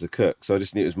idea how to cook, so I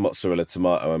just knew it was mozzarella,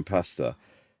 tomato, and pasta.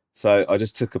 So I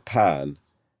just took a pan,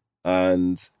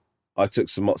 and I took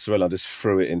some mozzarella, I just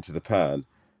threw it into the pan,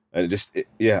 and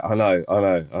I know,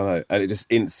 and it just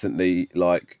instantly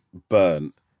like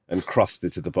burnt and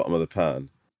crusted to the bottom of the pan.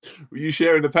 Were you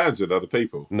sharing the pans with other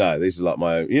people? No, these are like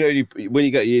my own. You know, when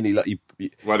you go to uni, like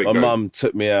my mum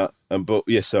took me out and bought.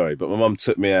 Yeah, sorry, but my mum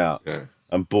took me out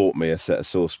and bought me a set of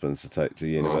saucepans to take to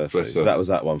university. So that was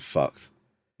that one fucked.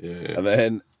 Yeah.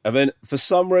 And then for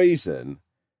some reason,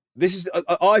 this is.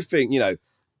 I think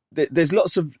there's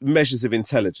lots of measures of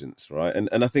intelligence, right?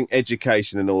 And I think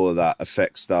education and all of that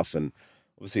affects stuff, and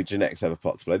obviously genetics have a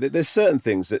part to play. There's certain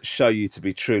things that show you to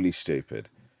be truly stupid.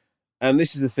 And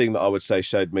this is the thing that I would say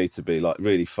showed me to be like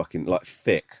really fucking like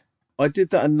thick. I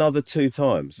did that another 2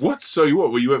 times. What? So you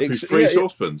what? Well, you went through 3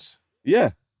 saucepans?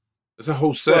 Yeah. It's a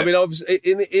whole set. Well, I mean, obviously,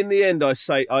 in the end,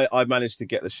 I managed to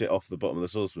get the shit off the bottom of the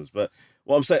saucepans. But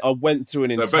what I'm saying, I went through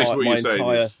an basically what you're saying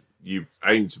entire. Is you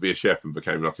aimed to be a chef and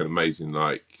became like an amazing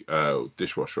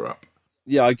dishwasher up.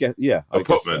 Yeah, I get. Yeah, a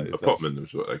potman. A potman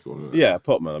is what they call it. Yeah, a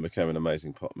potman. I became an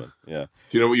amazing potman. Yeah.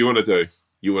 Do you know what you want to do?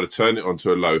 You want to turn it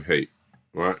onto a low heat,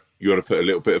 right? You want to put a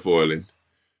little bit of oil in.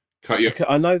 Cut your. Okay,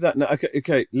 I know that. No,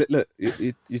 okay. Look.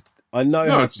 I know.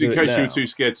 No, how in to do case it you were now. too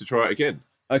scared to try it again.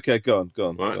 Okay, go on.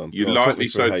 Right? Go on. You Go on. Talk lightly me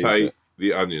through how you do saute it.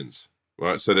 the onions,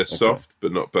 right? So they're soft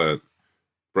but not burnt.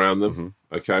 Brown them,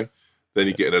 Mm-hmm. okay? Then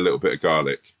you get in a little bit of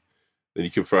garlic. Then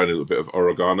you can throw in a little bit of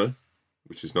oregano,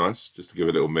 which is nice, just to give it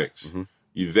a little mix. Mm-hmm.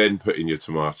 You then put in your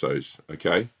tomatoes,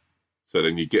 okay? So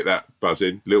then you get that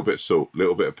buzzing, a little bit of salt, a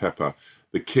little bit of pepper.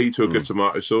 The key to a good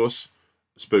tomato sauce,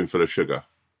 a spoonful of sugar,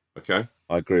 okay?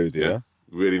 I agree with you. Yeah.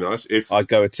 Really nice. If I'd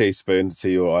go a teaspoon to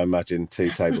your, I imagine,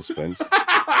 2 tablespoons.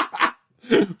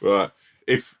 Right.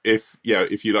 If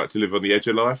you like to live on the edge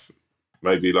of life,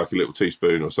 maybe like a little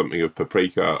teaspoon or something of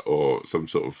paprika or some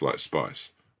sort of like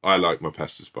spice. I like my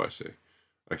pasta spicy.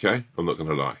 Okay? I'm not going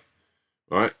to lie.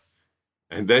 Right?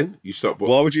 And then you stop.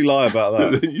 Why would you lie about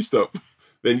that?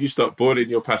 Then you start boiling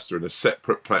your pasta in a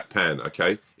separate pan.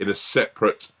 Okay? In a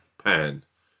separate pan.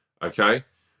 Okay?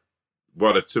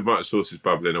 While the tomato sauce is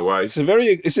bubbling away. It's a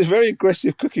very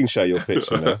aggressive cooking show you're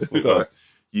pitching now. Right.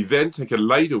 You then take a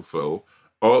ladleful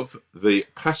of the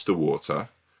pasta water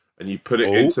and you put it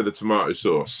into the tomato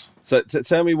sauce. So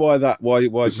tell me why you do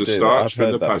the that. starch I've from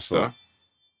heard the that pasta before.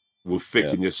 will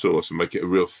thicken your sauce and make it a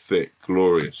real thick,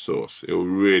 glorious sauce. It will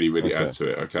really, really Okay. add to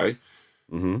it, okay?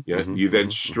 Mm-hmm, You then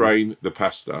strain the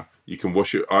pasta. You can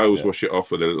wash it. I always wash it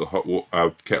off with a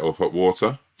little kettle of hot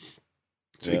water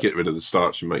to get rid of the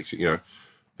starch and makes it,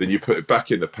 Then you put it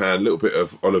back in the pan, a little bit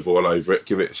of olive oil over it,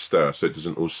 give it a stir so it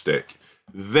doesn't all stick.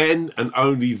 Then and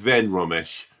only then,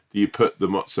 Ramesh, do you put the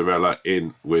mozzarella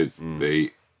in with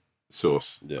the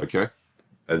sauce, okay?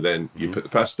 And then you put the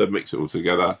pasta, mix it all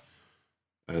together,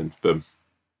 and boom,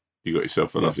 you got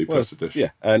yourself a lovely pasta dish.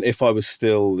 Yeah, and if I was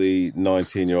still the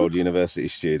 19-year-old university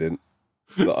student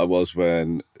that I was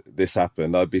when this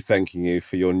happened, I'd be thanking you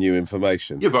for your new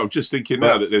information. Yeah, but I'm just thinking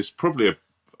now that there's probably a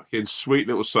fucking sweet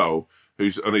little soul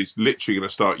who's literally going to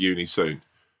start uni soon.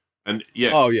 And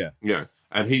yeah.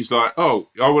 And he's like, oh,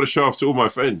 I want to show off to all my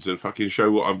friends and fucking show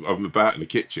what I'm about in the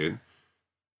kitchen.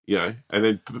 And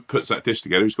then puts that dish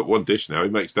together. He's got one dish now. He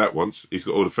makes that once. He's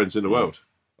got all the friends in the world.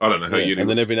 I don't know how you. And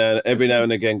then every now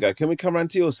and again, go, can we come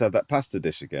round to yours to have that pasta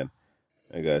dish again?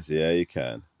 And he goes, yeah, you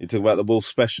can. You talking about the Wolf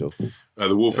Special?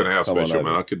 The Wolf in House Special, on,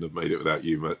 man. I couldn't have made it without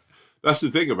you, mate. That's the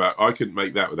thing about I couldn't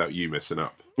make that without you messing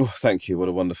up. Oh, thank you. What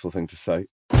a wonderful thing to say.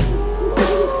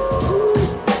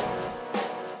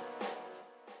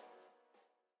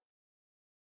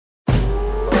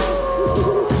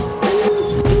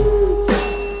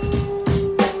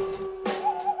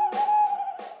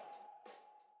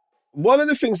 One of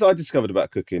the things I discovered about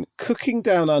cooking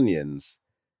down onions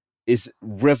is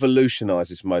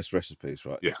revolutionises most recipes,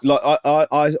 right? Yeah. Like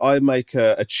I make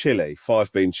a chili,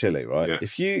 5-bean chili, right? Yeah.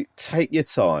 If you take your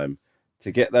time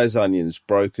to get those onions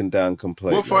broken down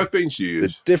completely. What 5 beans do you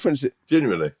use? The difference,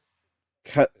 Genuinely.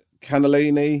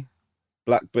 cannellini,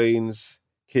 black beans,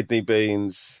 kidney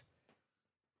beans,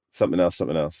 something else. I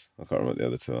can't remember the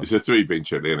other two. It's a 3-bean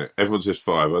chili, isn't it? Everyone says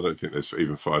 5. I don't think there's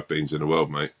even 5 beans in the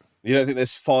world, mate. You don't think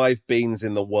there's 5 beans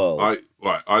in the world? I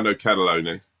know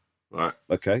cannelloni, right?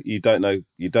 Okay, you don't know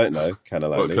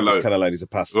cannelloni. What, because cannelloni's a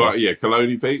pasta. Right, yeah,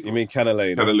 cannelloni beans. You mean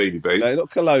cannellini? Cannellini beans. No, not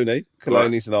cannelloni.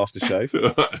 Cannellini's an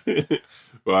aftershave.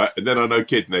 Right, and then I know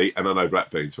kidney and I know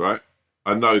black beans, right?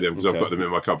 I know them because I've got them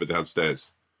in my cupboard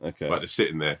downstairs. Okay. Like they're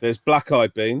sitting there. There's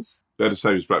black-eyed beans. They're the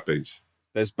same as black beans.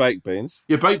 There's baked beans.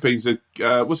 Yeah, baked beans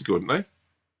are, what's it called, aren't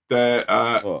they?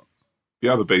 They're What? the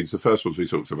other beans, the first ones we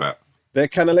talked about. They're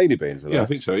cannellini beans, are they? Yeah, I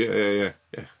think so. Yeah.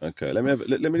 Okay, let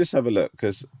me just have a look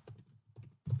because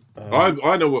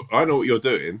I know what you're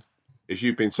doing. Is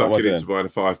you've been sucking into buying a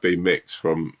 5-bean mix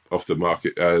from off the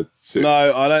market.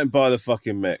 No, I don't buy the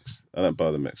fucking mix. I don't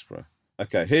buy the mix, bro.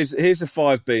 Okay, here's the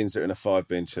 5 beans that are in a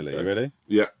 5-bean chili. You ready?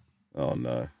 Yeah. Oh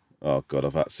no! Oh god,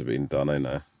 I've actually been done. I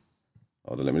know.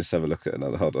 Hold on, let me just have a look at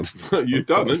another. Hold on. You've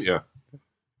done, haven't you?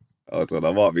 Hold on,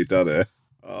 I might be done here.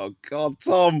 Oh god,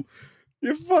 Tom,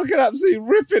 you're fucking absolutely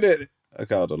ripping it.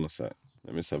 Okay, hold on a sec.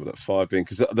 Let me just have a look. 5 beans,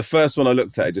 because the first one I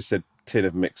looked at, it just said tin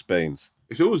of mixed beans.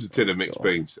 It's always a tin of mixed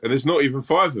beans, and there's not even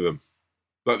 5 of them.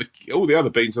 Like all the other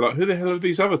beans are like, who the hell are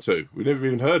these other 2? We've never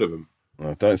even heard of them.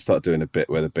 Oh, don't start doing a bit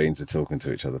where the beans are talking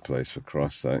to each other, please, for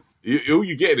Christ's sake. All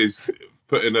you get is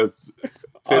putting a...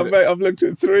 Oh, mate, I've looked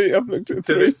at three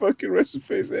fucking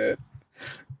recipes here.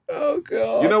 Oh,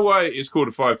 God. You know why it's called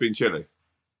a 5-bean chili?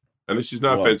 And this is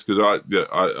no offence, because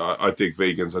I dig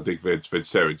vegans, I dig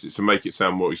vegetarians. It's to make it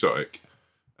sound more exotic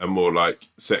and more, like,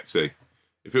 sexy.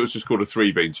 If it was just called a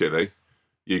 3-bean chili,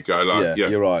 you'd go like... Yeah,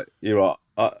 you're right.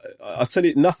 I tell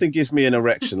you, nothing gives me an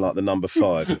erection like the number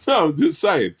 5. No, I'm just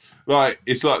saying. Like,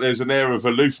 it's like there's an air of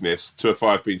aloofness to a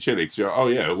 5-bean chili, because you're like, oh,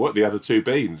 yeah, what are the other 2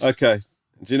 beans? Okay.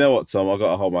 Do you know what, Tom? I've got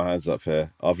to hold my hands up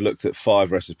here. I've looked at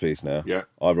 5 recipes now,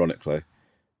 ironically,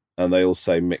 and they all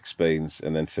say mixed beans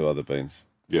and then 2 other beans.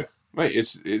 Yeah. Mate,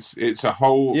 it's a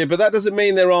whole... Yeah, but that doesn't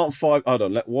mean there aren't 5... Hold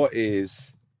on, what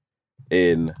is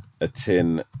in a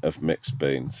tin of mixed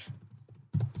beans?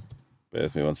 Bear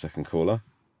with me 1 second, caller.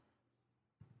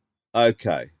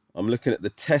 Okay, I'm looking at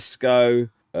the Tesco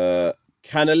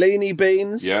cannellini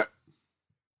beans,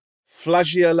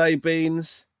 flageolet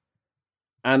beans,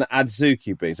 and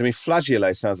adzuki beans. I mean,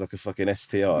 flageolet sounds like a fucking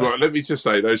STI. Right, let me just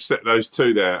say, those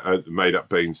 2 there are made-up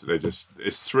beans.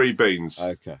 It's 3 beans.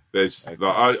 Okay. There's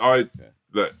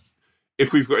look,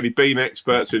 if we've got any bean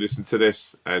experts who listen to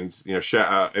this, and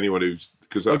shout out anyone who's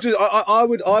because I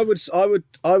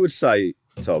would say,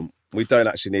 Tom, we don't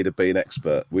actually need a bean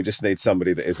expert. We just need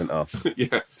somebody that isn't us.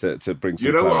 To bring some.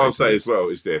 You know what I'll say as well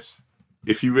is this: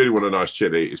 if you really want a nice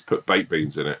chili, is put baked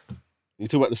beans in it. You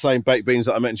talk about the same baked beans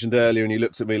that I mentioned earlier, and you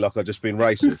looked at me like I'd just been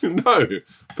racist. No,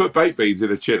 put baked beans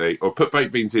in a chili, or put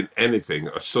baked beans in anything.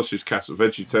 A sausage casserole,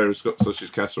 vegetarian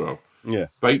sausage casserole. Yeah,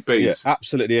 baked beans. Yeah,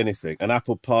 absolutely anything. An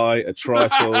apple pie, a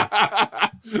trifle.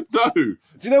 No. Do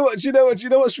you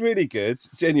know what's really good?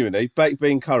 Genuinely, baked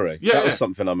bean curry. Yeah, that was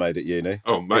something I made at uni.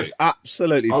 Oh, mate, it's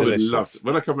absolutely delicious. Would love to.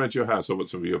 When I come round to your house, I want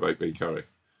some of your baked bean curry.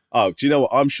 Oh, do you know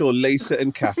what? I'm sure Lisa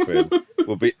and Catherine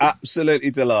will be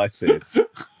absolutely delighted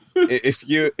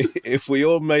if we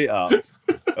all meet up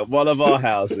at one of our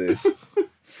houses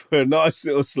for a nice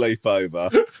little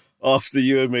sleepover. After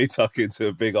you and me tuck into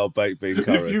a big old baked bean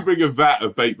curry. If you bring a vat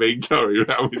of baked bean curry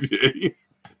around with you,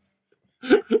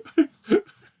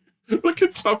 like a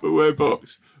Tupperware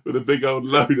box with a big old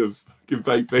load of fucking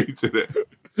baked beans in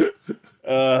it.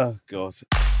 Oh, God.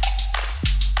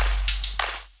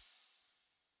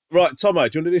 Right, Tomo,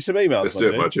 do you want to do some emails? Let's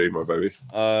do it, my G, my baby.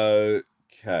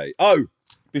 Okay. Oh,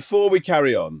 before we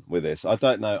carry on with this, I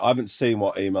don't know. I haven't seen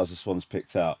what emails the Swans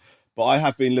picked out. But I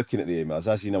have been looking at the emails.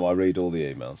 As you know, I read all the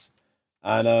emails.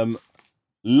 And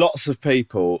lots of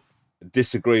people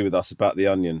disagree with us about the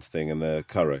onion thing and the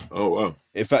curry. Oh, wow.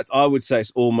 In fact, I would say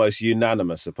it's almost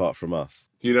unanimous apart from us.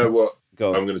 Do you know what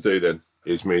I'm going to do then?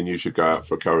 Is me and you should go out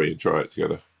for a curry and try it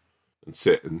together. And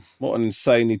sit and... What an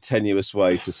insanely tenuous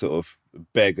way to sort of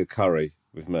beg a curry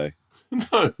with me.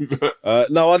 No, but...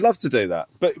 no, I'd love to do that.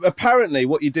 But apparently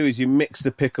what you do is you mix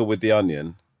the pickle with the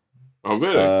onion. Oh,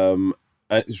 really?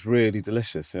 And it's really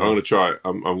delicious. Yeah. I'm going to try it.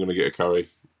 I'm going to get a curry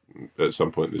at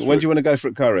some point this week. When do you want to go for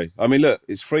a curry? I mean, look,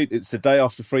 it's the day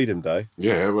after Freedom Day.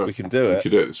 Yeah, well, we can do it. We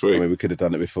could do it this week. I mean, we could have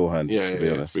done it beforehand, to be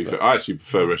honest. I actually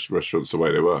prefer restaurants the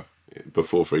way they were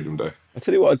before Freedom Day. I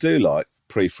tell you what I do like,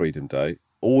 pre-Freedom Day,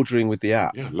 ordering with the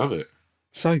app. Yeah, I love it.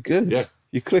 So good. Yeah.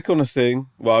 You click on a thing.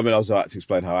 Well, I mean, I was about to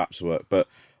explain how apps work, but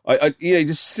you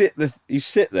just sit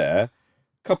there, a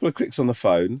couple of clicks on the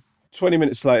phone, 20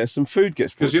 minutes later, some food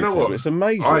gets brought to you. Because you know what? It's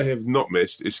amazing. I have not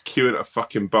missed is queuing at a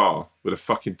fucking bar with a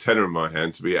fucking tenner in my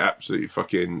hand to be absolutely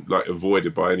fucking like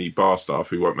avoided by any bar staff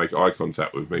who won't make eye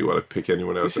contact with me while I pick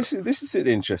anyone else up. This is an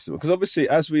interesting one because obviously,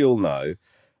 as we all know,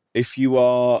 if you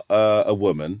are a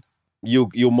woman,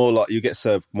 you're more like you get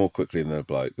served more quickly than a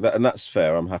bloke, and that's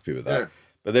fair. I'm happy with that. Yeah.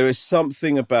 But there is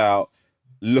something about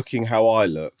looking how I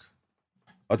look.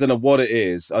 I don't know what it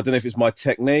is. I don't know if it's my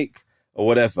technique or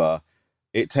whatever.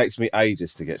 It takes me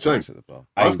ages to get drinks at the bar.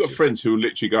 I've got friends who will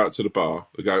literally go out to the bar.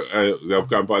 They'll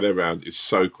go and buy their round. It's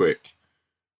so quick.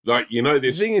 Like, you know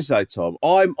this. The thing is, though, Tom,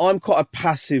 I'm quite a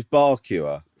passive bar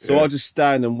queuer, so I just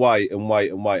stand and wait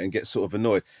and get sort of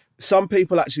annoyed. Some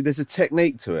people actually, there's a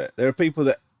technique to it. There are people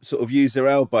that sort of use their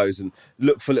elbows and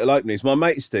look for little openings. My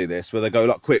mates do this, where they go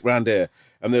like quick round here,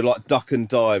 and they're like duck and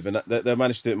dive, and they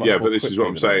manage to do it much more quickly. Yeah, but this is what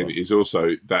I'm saying. Is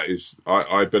also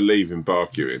I believe in bar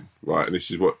queuing, right? And this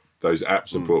is what those apps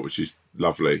support, which is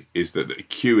lovely, is that the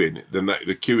queuing,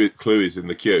 the clue is in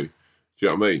the queue. Do you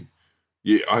know what I mean?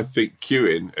 Yeah, I think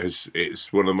queuing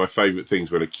it's one of my favourite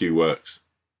things when a queue works.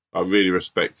 I really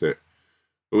respect it.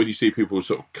 But when you see people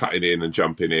sort of cutting in and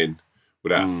jumping in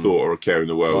without a thought or a care in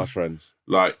the world, my friends,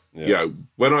 like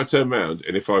when I turn around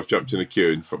and if I've jumped in a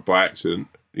queue and by accident,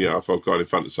 if I've gone in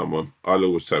front of someone, I'll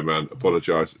always turn around,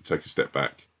 apologise, and take a step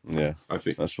back. Yeah, I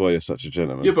think that's why you're such a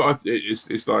gentleman. Yeah, but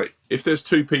it's like if there's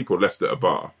two people left at a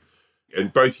bar,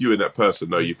 and both you and that person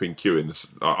know you've been queuing.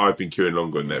 I've been queuing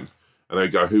longer than them, and they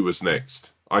go, "Who was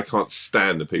next?" I can't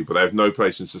stand the people. They have no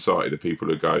place in society. The people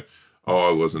who go, "Oh,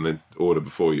 I wasn't in order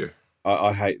before you."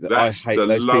 I hate that. That's I hate the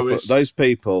those lowest- people. Those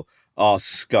people are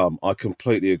scum. I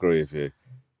completely agree with you.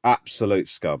 Absolute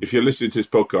scum. If you're listening to this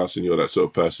podcast and you're that sort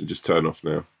of person, just turn off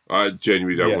now. I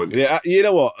genuinely don't want you. Yeah, you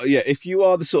know what? Yeah, if you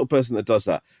are the sort of person that does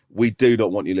that, we do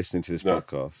not want you listening to this No.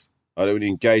 podcast. I don't want you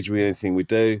engaging with anything we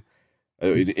do. I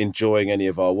don't want you enjoying any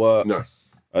of our work. No.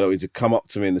 I don't want you to come up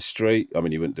to me in the street. I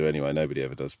mean, you wouldn't do anyway. Nobody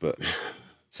ever does. But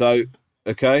so,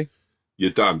 okay,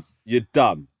 You're done. you're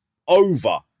done.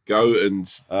 Over. Go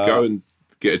and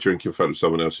get a drink in front of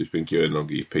someone else who's been queuing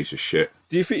longer, you piece of shit.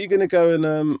 Do you think you're going to go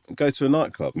and go to a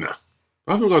nightclub? No.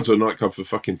 I haven't gone to a nightclub for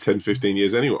fucking 10, 15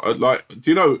 years anyway.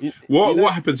 Do you know,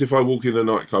 what happens if I walk in a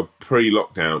nightclub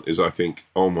pre-lockdown is I think,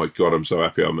 oh my God, I'm so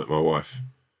happy I met my wife.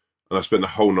 And I spend the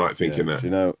whole night thinking that. Do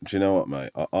you know what, mate?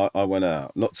 I went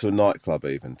out, not to a nightclub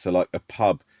even, to like a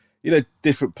pub. You know,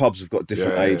 different pubs have got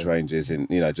different age ranges in,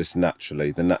 you know, just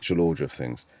naturally, the natural order of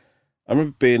things. I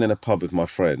remember being in a pub with my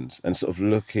friends and sort of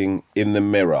looking in the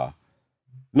mirror,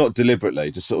 not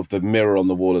deliberately, just sort of the mirror on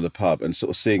the wall of the pub and sort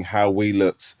of seeing how we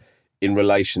looked in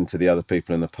relation to the other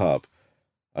people in the pub.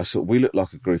 We looked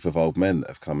like a group of old men that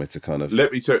have come here to kind of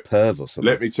perv or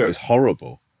something. It was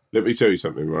horrible. Let me tell you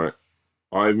something, right?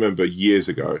 I remember years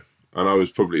ago, and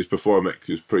it's before I met,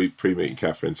 it was pre-meeting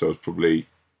Catherine, so I was probably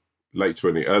late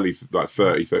 20, early, like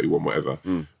 30, 31, whatever.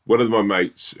 One of my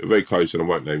mates, very close, and I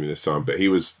won't name him this time, but he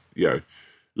was,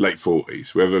 late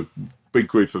 40s. We have a big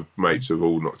group of mates who've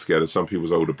all knocked together, some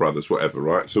people's older brothers, whatever,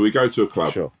 right? So we go to a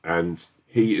club, and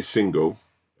he is single,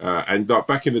 and like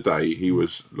back in the day, he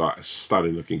was like a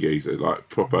stunning looking geezer, like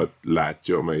proper lad,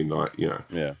 do you know what I mean? Like,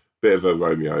 bit of a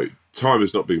Romeo. Time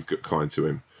has not been kind to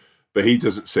him. But he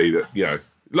doesn't see that,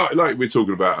 like we're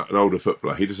talking about an older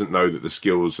footballer, he doesn't know that the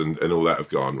skills and all that have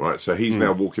gone, right? So he's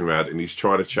now walking around and he's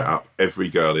trying to chat up every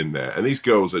girl in there. And these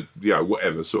girls are,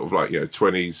 whatever, sort of like,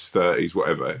 20s, 30s,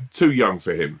 whatever. Too young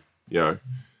for him, And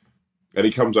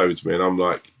he comes over to me and I'm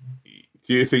like,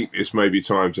 do you think it's maybe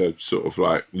time to sort of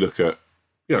like look at,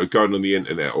 going on the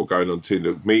internet or going on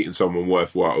Tinder, meeting someone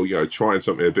worthwhile, trying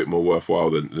something a bit more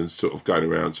worthwhile than sort of going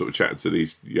around sort of chatting to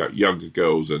these younger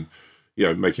girls and,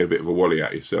 making a bit of a wally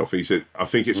out of yourself. And he said, I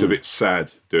think it's a bit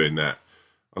sad doing that.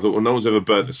 I thought, well, no one's ever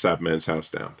burnt a sad man's house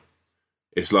down.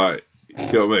 It's like,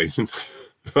 you know what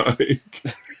I mean?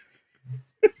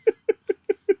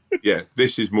 Yeah,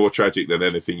 this is more tragic than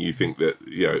anything you think that,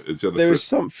 it's on the There is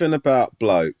something about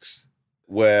blokes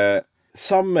where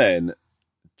some men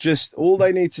just, all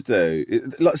they need to do,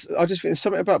 I just think there's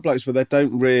something about blokes where they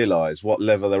don't realise what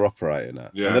level they're operating at.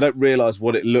 Yeah. And they don't realise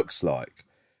what it looks like.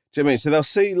 Do you know what I mean?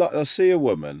 So they'll see a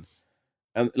woman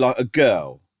and like a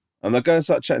girl, and they'll go and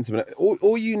start chatting to them.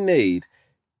 All you need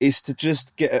is to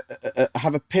just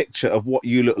have a picture of what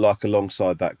you look like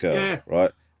alongside that girl,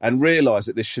 right? And realise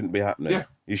that this shouldn't be happening. Yeah.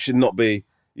 You should not be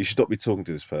talking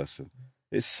to this person.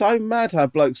 It's so mad how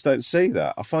blokes don't see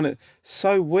that. I find it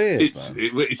so weird.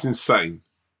 It's insane.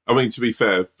 I mean, to be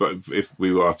fair, but if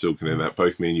we were talking in that,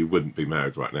 both me and you wouldn't be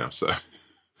married right now. So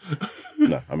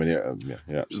no, I mean, yeah,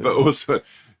 absolutely. But also,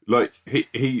 like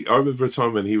I remember a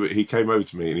time when he came over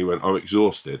to me and he went, "I'm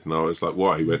exhausted," and I was like,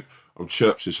 "Why?" He went, "I'm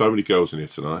chirps. There's so many girls in here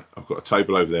tonight. I've got a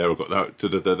table over there. I've got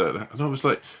that." And I was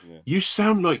like, "You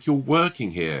sound like you're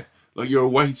working here. Like you're a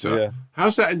waiter. Yeah.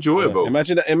 How's that enjoyable?"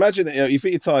 Yeah. Imagine. You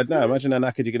think you're tired now. Imagine how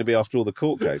knackered you're going to be after all the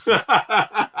court cases.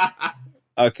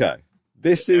 Okay,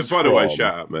 this is. By the way,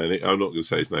 shout out, man. I'm not going to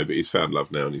say his name, but he's found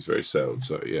love now and he's very settled.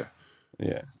 So yeah.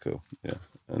 Yeah, cool. Yeah.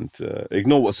 And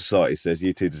ignore what society says.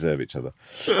 You two deserve each other.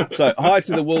 So, hi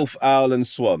to the wolf, owl, and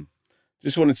swan.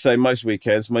 Just wanted to say, most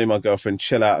weekends, me and my girlfriend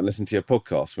chill out and listen to your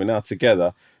podcast. We're now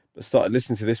together, but started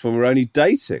listening to this when we were only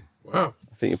dating. Wow.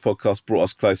 I think your podcast brought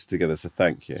us closer together, so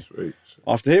thank you. Sweet.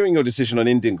 After hearing your decision on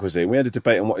Indian cuisine, we had a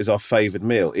debate on what is our favoured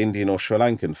meal, Indian or Sri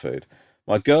Lankan food.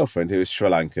 My girlfriend, who is Sri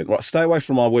Lankan... Right, stay away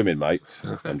from our women, mate.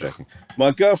 I'm joking.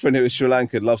 My girlfriend, who is Sri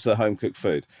Lankan, loves her home-cooked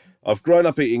food. I've grown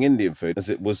up eating Indian food as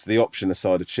it was the option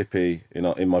aside of chippy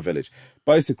in my village.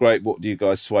 Both are great. What do you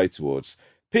guys sway towards?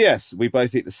 P.S. We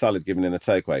both eat the salad given in the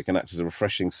takeaway. It can act as a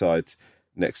refreshing side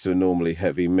next to a normally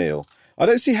heavy meal. I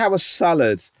don't see how a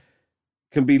salad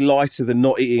can be lighter than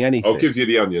not eating anything. I'll give you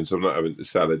the onions. I'm not having the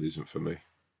salad. Isn't for me.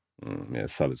 Yeah,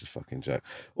 salad's a fucking joke.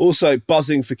 Also,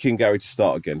 buzzing for King Gary to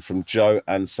start again from Joe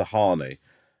and Sahani.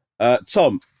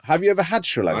 Tom, have you ever had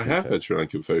Sri Lankan food? I have had Sri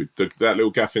Lankan food. That little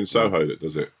gaff in Soho that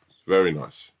does it. It's very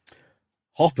nice.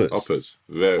 Hoppers. Hoppers.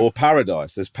 Very, Or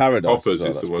Paradise. There's Paradise. Hoppers as well.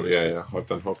 is That's the one. pretty Yeah, sick. yeah. I've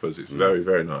done Hoppers. It's very,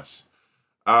 very nice.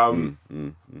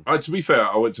 To be fair,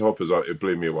 I went to Hoppers. It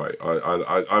blew me away.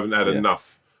 I haven't had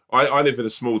enough. I live in a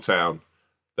small town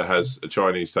that has a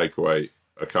Chinese takeaway,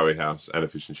 a curry house, and a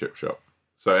fish and chip shop.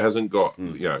 So it hasn't got,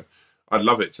 I'd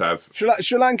love it to have. Sri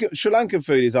Lankan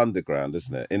food is underground,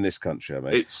 isn't it? In this country, I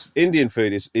mean, Indian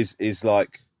food is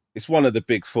like it's one of the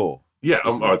big four. Yeah,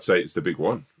 I'd say it's the big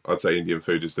one. I'd say Indian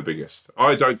food is the biggest.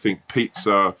 I don't think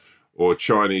pizza or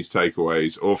Chinese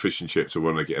takeaways or fish and chips will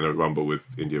want to get in a rumble with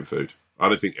Indian food. I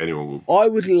don't think anyone will.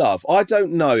 I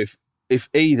don't know if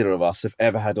either of us have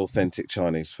ever had authentic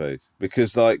Chinese food,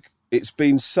 because like it's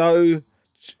been so.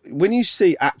 When you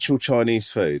see actual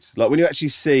Chinese food, like when you actually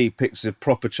see pictures of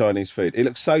proper Chinese food, it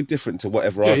looks so different to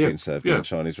whatever I've been served in a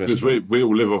Chinese restaurant. Because we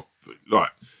all live off, like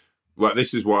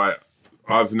this is why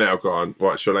I've now gone,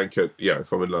 right, Sri Lanka,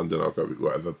 if I'm in London, I'll go with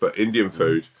whatever. But Indian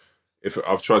food, if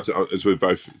I've tried to, as we're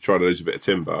both trying to lose a bit of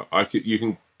timber, you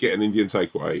can get an Indian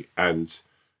takeaway and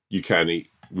you can eat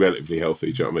relatively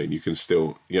healthy, do you know what I mean? You can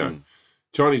still,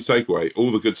 Chinese takeaway, all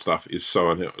the good stuff is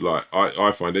so unhealthy. Like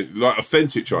I find it, like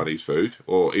authentic Chinese food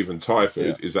or even Thai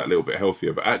food is that little bit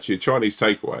healthier. But actually, a Chinese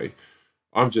takeaway,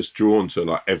 I'm just drawn to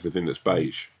like everything that's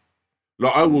beige.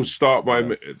 Like I will start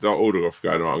my order off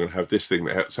going, I'm going to have this thing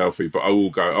that's healthy, but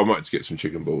I might just get some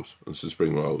chicken balls and some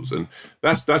spring rolls, and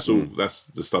that's all. That's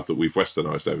the stuff that we've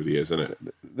westernised over the years, isn't it?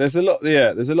 There's a lot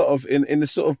of in the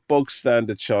sort of bog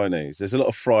standard Chinese. There's a lot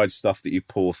of fried stuff that you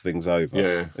pour things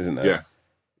over, isn't there?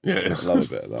 Yeah, I love a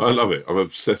bit of that. I love it. I'm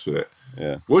obsessed with it.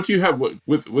 Yeah. What do you have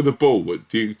with a ball?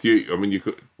 Do you? I mean, you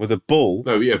could with a ball.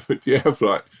 No, yeah, but do you have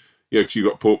like because you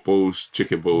got pork balls,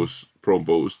 chicken balls, prawn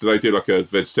balls. Do they do like a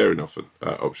vegetarian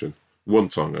option?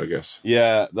 Wonton, I guess.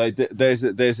 Yeah, they do. There's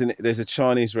a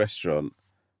Chinese restaurant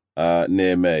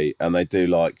near me, and they do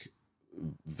like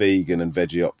vegan and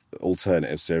veggie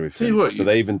alternatives to everything. Tell you what, so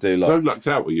they even do like so lucked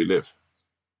out where you live.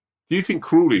 Do you think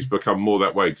Crawley's become more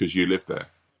that way because you live there?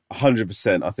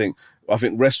 100%. I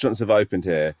think restaurants have opened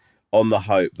here on the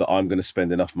hope that I'm going to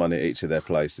spend enough money at each of their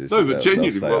places. No, but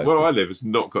genuinely, where I live has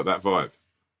not got that vibe.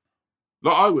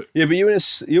 Like I would. Yeah, but you're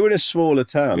in a smaller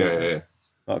town. Yeah.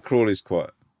 Like Crawley's quite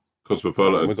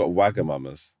cosmopolitan. We've got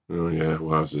Wagamamas. Oh yeah,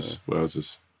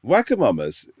 wowzers.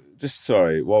 Wagamamas. Just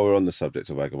sorry, while we're on the subject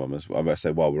of Wagamamas, I better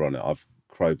say while we're on it, I've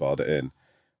crowbarred it in.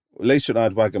 Lisa and I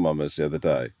had Wagamamas the other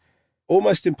day.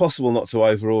 Almost impossible not to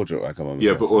overorder at Wagamamas.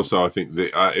 Yeah, but also I think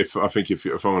that if I'm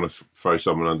going to throw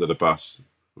someone under the bus,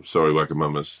 I'm sorry,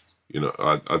 Wagamamas.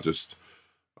 I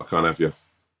can't have you.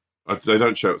 They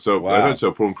don't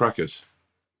sell prawn crackers.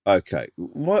 Okay,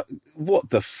 what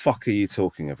the fuck are you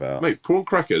talking about, mate? Prawn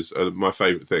crackers are my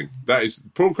favourite thing. That is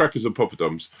prawn crackers and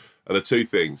poppadoms are the two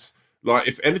things. Like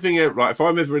if anything, like if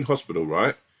I'm ever in hospital,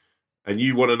 right, and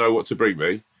you want to know what to bring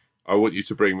me. I want you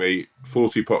to bring me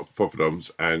 40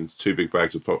 poppadoms and 2 big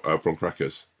bags of prawn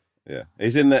crackers. Yeah,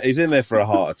 he's in there for a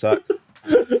heart attack.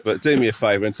 But do me a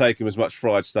favour and take him as much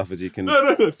fried stuff as you can.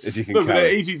 As you can. No, but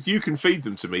they're easy. You can feed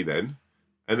them to me then,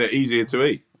 and they're easier to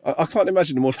eat. I can't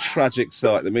imagine a more tragic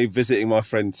sight than me visiting my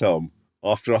friend Tom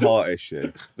after a heart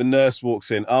issue. The nurse walks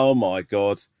in. Oh my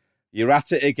God, you're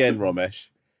at it again, Romesh.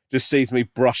 Just sees me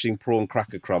brushing prawn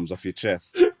cracker crumbs off your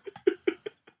chest.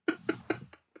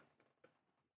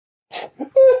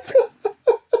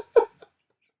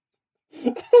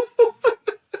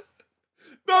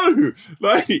 No,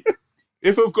 like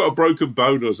if I've got a broken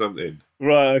bone or something.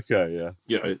 Right, okay, yeah.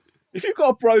 Yeah. If you've got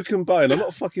a broken bone, I'm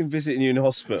not fucking visiting you in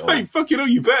hospital. Hey, fucking hell,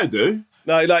 you better do.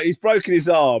 No, like he's broken his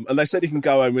arm and they said he can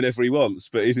go home whenever he wants,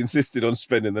 but he's insisted on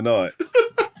spending the night.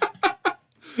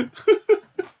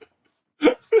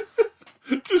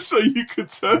 Just so you could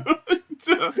tell.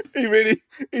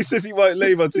 He says he won't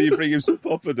leave until you bring him some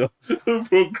poppadoms.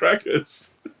 Prawn crackers.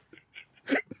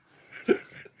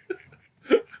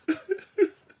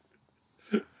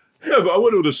 No, but I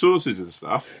want all the sauces and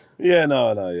stuff. Yeah,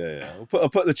 yeah. I'll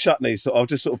put the chutneys. So I'll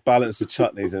just sort of balance the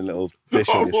chutneys in a little dish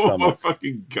on your stomach. My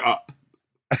fucking gut.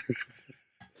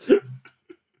 Bit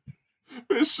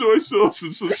of soy sauce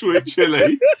and some sweet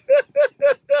chili.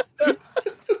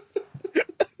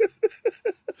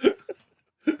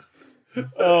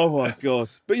 Oh my God!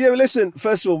 But yeah, listen.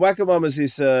 First of all, Wagamamas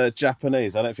is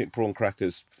Japanese. I don't think prawn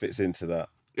crackers fits into that.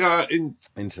 Yeah,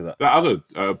 into that. That other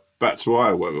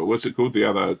Batsuai, what's it called? The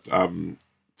other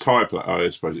Thai plate. Oh, I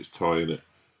suppose it's Thai, isn't it?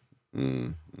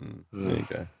 There you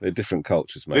go. They're different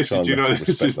cultures, mate.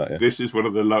 This is one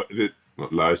of the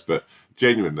not lowest, but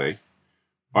genuinely,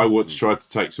 I once tried to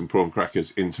take some prawn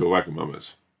crackers into a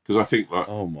Wagamama's because I think like,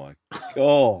 oh my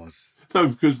God, no,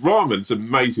 because ramen's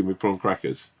amazing with prawn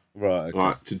crackers. Right. Okay.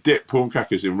 Right, to dip prawn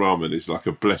crackers in ramen is like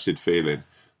a blessed feeling.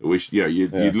 Which you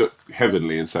look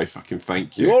heavenly and say fucking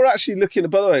thank you. You're actually looking.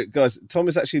 By the way, guys, Tom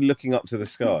is actually looking up to the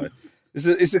sky.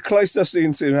 It's the closest I've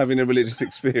seen to him having a religious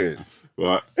experience.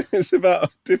 Right. It's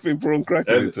about dipping prawn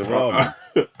crackers into ramen.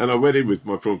 And I went in with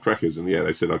my prawn crackers, and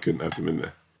they said I couldn't have them in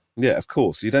there. Yeah, of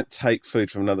course. You don't take food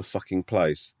from another fucking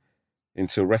place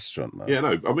into a restaurant, man. Yeah,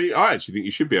 no. I mean, I actually think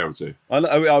you should be able to.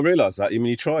 I realise that. You mean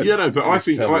you tried? Yeah, no, but I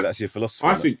think that's your philosophy.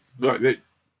 I think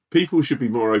people should be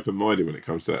more open-minded when it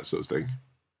comes to that sort of thing.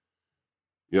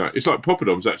 It's like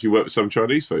poppadoms actually work with some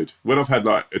Chinese food. When I've had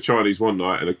like a Chinese one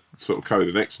night and a sort of curry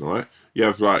the next night, you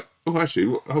have like,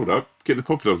 actually, hold up, get the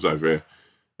poppadoms over here.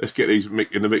 Let's get these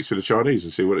in the mix with the Chinese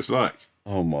and see what it's like.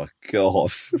 Oh my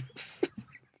God.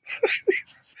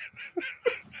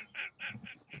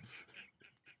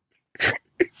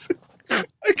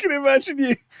 I can imagine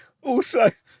you also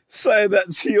saying that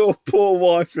to your poor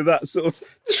wife with that sort of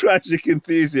tragic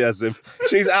enthusiasm.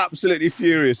 She's absolutely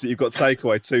furious that you've got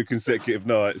takeaway 2 consecutive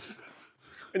nights.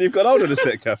 And you've gone, hold on a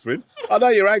sec, Catherine. I know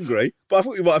you're angry, but I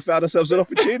thought we might have found ourselves an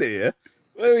opportunity here.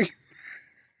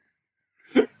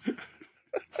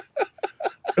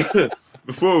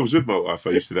 Before I was with my wife, I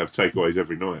used to have takeaways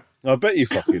every night. I bet you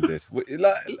fucking did.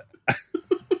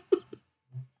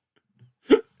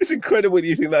 It's incredible that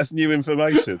you think that's new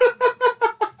information.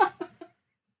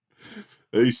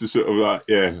 I used to sort of like,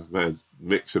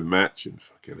 mix and match and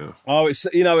fucking hell. Oh,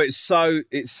 it's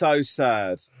so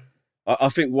sad. I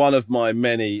think one of my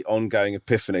many ongoing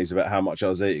epiphanies about how much I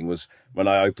was eating was when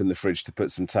I opened the fridge to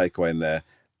put some takeaway in there,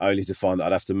 only to find that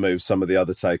I'd have to move some of the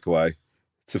other takeaway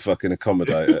to fucking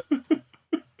accommodate it.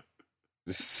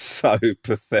 It's so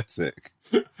pathetic.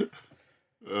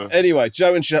 Anyway,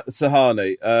 Joe and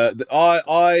Sahani.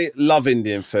 I love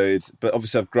Indian food, but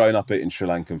obviously I've grown up eating Sri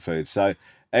Lankan food. So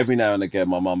every now and again,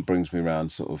 my mum brings me around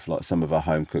sort of like some of our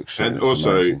home cooked shit. And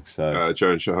also,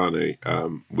 Joe and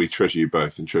Shahani, we treasure you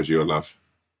both and treasure your love.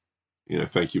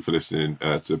 Thank you for listening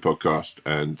to the podcast,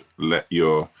 and let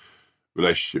your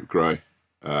relationship grow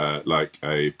like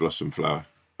a blossom flower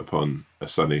upon a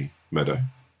sunny meadow.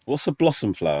 What's a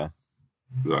blossom flower?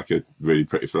 Like a really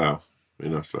pretty flower.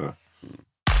 Really nice flower.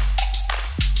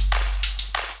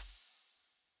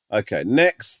 Okay,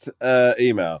 next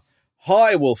email.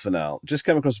 Hi, Wolf and Al. Just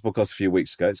came across the podcast a few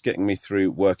weeks ago. It's getting me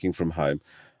through working from home.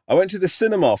 I went to the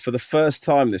cinema for the first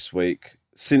time this week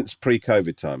since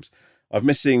pre-COVID times. I've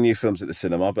missed seeing new films at the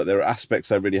cinema, but there are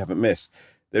aspects I really haven't missed.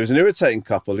 There was an irritating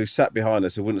couple who sat behind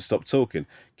us who wouldn't stop talking,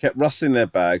 kept rustling their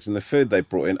bags, and the food they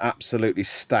brought in absolutely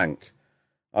stank.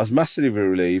 I was massively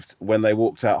relieved when they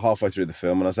walked out halfway through the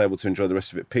film and I was able to enjoy the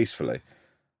rest of it peacefully.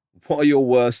 What are your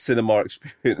worst cinema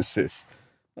experiences?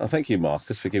 Oh, thank you,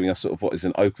 Marcus, for giving us sort of what is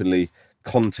an openly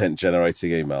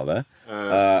content-generating email there.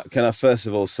 Can I first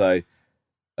of all say,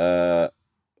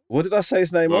 what did I say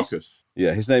his name was? Marcus.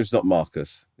 Yeah, his name's not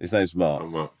Marcus. His name's Mark. Oh,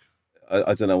 Mark.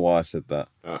 I don't know why I said that.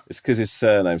 It's because his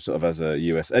surname sort of has a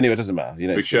US... Anyway, it doesn't matter.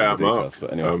 Big shout out, Mark.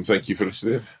 But anyway. Thank you for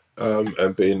listening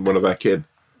and being one of our kin.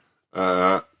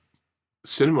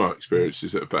 Cinema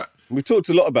experiences at back. We talked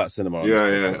a lot about cinema.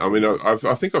 Yeah. I mean, I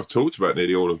think I've talked about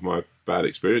nearly all of my bad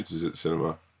experiences at the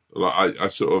cinema. Like, I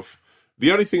sort of...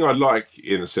 The only thing I like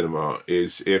in a cinema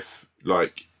is if,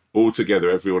 like, all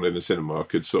together, everyone in the cinema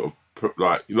could sort of,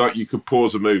 like you could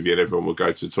pause a movie and everyone would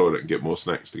go to the toilet and get more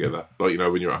snacks together. Like,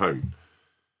 when you're at home.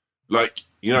 Like,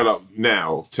 like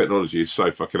now, technology is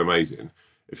so fucking amazing.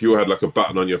 If you had, like, a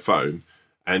button on your phone,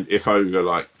 and if over,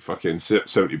 like, fucking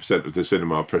 70% of the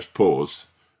cinema pressed pause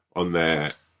on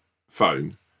their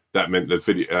phone, that meant the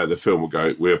film would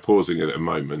go, we're pausing it at a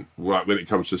moment, right when it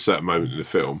comes to a certain moment in the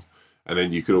film, and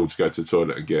then you could all just go to the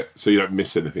toilet and so you don't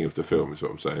miss anything of the film, is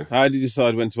what I'm saying. How do you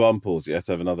decide when to unpause? You have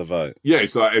to have another vote? Yeah,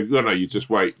 it's like, you just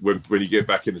wait. When you get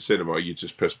back in the cinema, you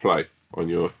just press play on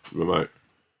your remote,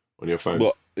 on your phone.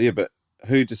 What? Yeah, but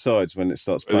who decides when it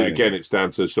starts playing? And again, it's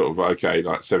down to sort of, okay,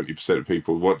 like 70% of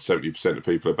people, once 70% of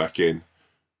people are back in,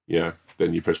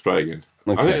 then you press play again.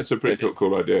 Okay. I think that's a pretty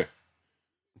cool idea.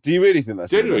 Do you really think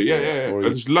that's generally? Yeah.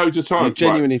 There's loads of times.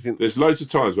 Genuinely think there's loads of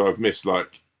times where I've missed,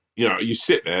 like, you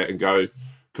sit there and go,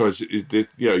 because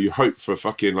you hope for a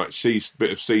fucking like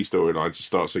bit of C storyline to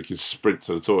start, so you can sprint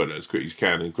to the toilet as quick as you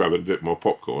can and grab a bit more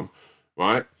popcorn,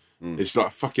 right? It's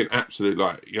like fucking absolute,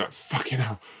 like, fucking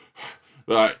hell,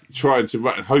 like trying to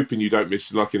run, hoping you don't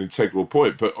miss like an integral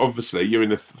point. But obviously, you're in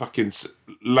the fucking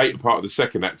later part of the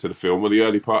second act of the film or the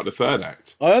early part of the third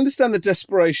act. I understand the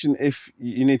desperation if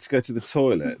you need to go to the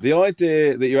toilet. The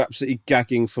idea that you're absolutely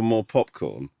gagging for more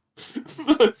popcorn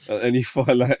and you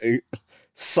find that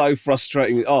so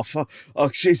frustrating. Oh, fuck. Oh,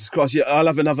 Jesus Christ. Yeah, I'll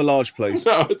have another large, please.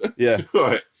 No, yeah.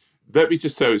 Right. Let me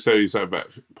just tell you something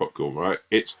about popcorn, right?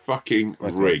 It's fucking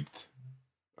rigged.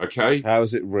 Okay? How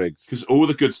is it rigged? Because all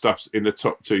the good stuff's in the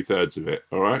top 2/3 of it,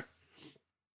 all right?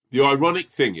 The ironic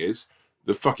thing is,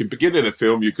 the fucking beginning of the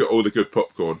film, you've got all the good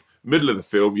popcorn. Middle of the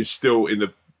film, you're still in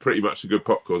the pretty much the good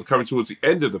popcorn. Coming towards the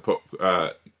end of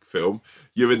the film,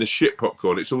 you're in the shit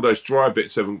popcorn. It's all those dry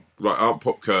bits of like aren't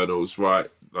pop kernels, right?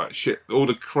 Like shit, all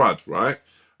the crud, right?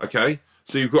 Okay?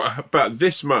 So you've got about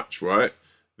this much, right?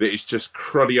 That is just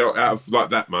cruddy out of like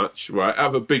that much, right? Out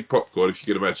of a big popcorn, if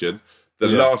you can imagine. The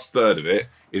last third of it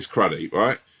is cruddy,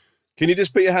 right? Can you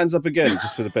just put your hands up again,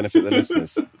 just for the benefit of the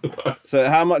listeners? So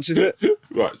how much is it?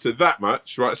 Right, so that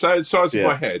much, right? So the size of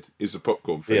my head is a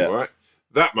popcorn thing, right?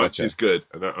 That much is good,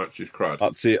 and that much is crud.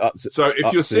 Up to. So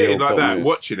if you're sitting like that,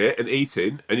 watching it and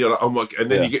eating, and you're like, oh my,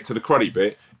 and then you get to the cruddy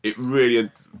bit, it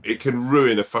can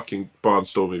ruin a fucking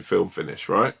barnstorming film finish,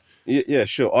 right? Yeah,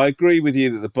 sure. I agree with you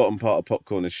that the bottom part of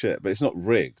popcorn is shit, but it's not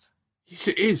rigged. Yes,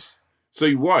 it is.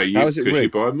 So why? How is it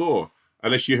rigged? Because you buy more.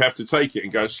 Unless you have to take it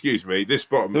and go, excuse me, this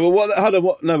bottom... So, but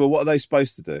what are they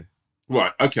supposed to do?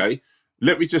 Right, okay.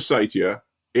 Let me just say to you,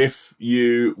 if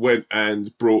you went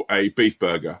and brought a beef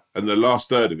burger and the last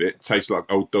third of it tastes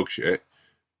like old dog shit,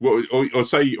 or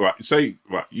say,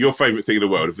 your favourite thing in the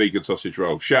world, a vegan sausage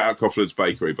roll. Shout out Coughlin's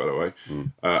Bakery, by the way.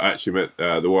 I actually met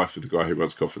the wife of the guy who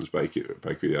runs Coughlin's Bakery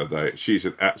the other day.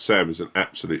 Sam is an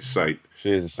absolute saint.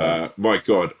 She is a saint. My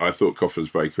God, I thought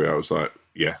Coughlin's Bakery, I was like,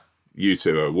 yeah. You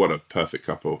two are what a perfect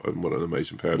couple and what an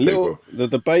amazing pair of people.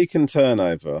 The bacon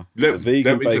turnover, the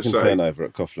vegan bacon turnover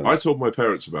at Coughlin's. I told my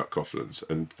parents about Coughlin's,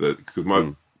 and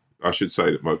because I should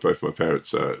say that both my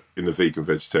parents are in the vegan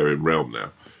vegetarian realm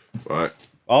now, right?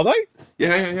 Are they?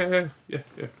 Yeah.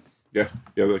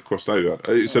 They crossed over.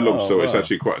 It's a long story. Wow. It's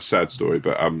actually quite a sad story,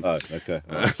 but okay.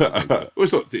 Well,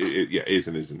 it's not. It is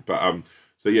and isn't, but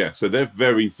so they're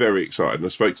very, very excited. And I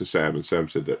spoke to Sam, and Sam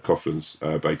said that Coughlin's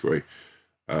Bakery.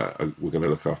 We're going to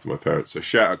look after my parents. So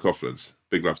shout out Coughlin's.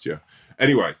 Big love to you.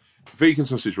 Anyway, vegan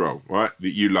sausage roll, right,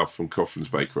 that you love from Coughlin's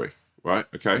Bakery, right?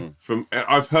 Okay.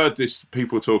 I've heard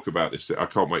people talk about this. I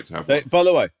can't wait to have one. By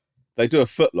the way, they do a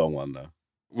foot-long one now.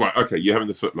 Right, okay, you're having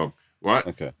the foot-long, right?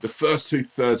 Okay. The first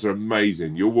 2/3 are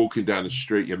amazing. You're walking down the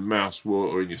street, your mouth's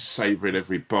watering, you're savouring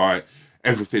every bite.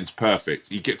 Everything's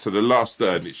perfect. You get to the last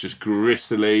third and it's just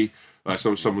gristly, like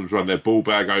someone's run their ball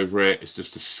bag over it. It's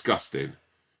just disgusting,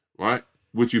 right?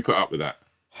 Would you put up with that?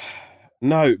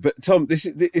 No, but Tom, this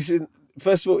is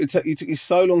first of all, it took you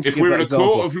so long to if give we were that in a example.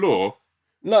 court of law,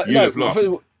 you'd have lost.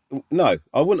 No,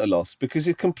 I wouldn't have lost because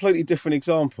it's a completely different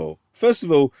example. First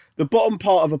of all, the bottom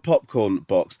part of a popcorn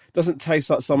box doesn't taste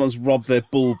like someone's rubbed their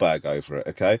ball bag over it,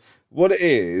 okay? What it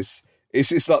is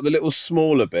it's like the little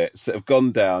smaller bits that have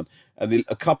gone down and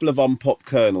a couple of unpopped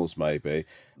kernels maybe.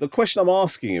 The question I'm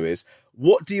asking you is,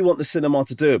 what do you want the cinema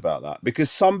to do about that? Because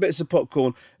some bits of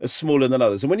popcorn are smaller than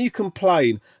others. And when you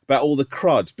complain about all the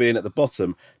crud being at the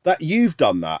bottom, that you've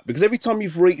done that. Because every time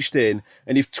you've reached in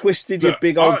and you've twisted your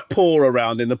big old paw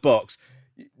around in the box,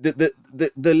 the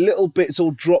little bits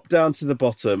all drop down to the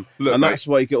bottom. And that's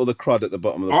why you get all the crud at the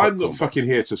bottom of the popcorn. I'm not fucking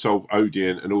here to solve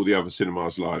Odeon and all the other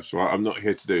cinemas' lives, right? I'm not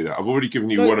here to do that. I've already given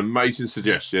you one amazing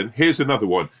suggestion. Here's another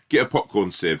one. Get a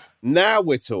popcorn sieve. Now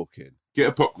we're talking. Get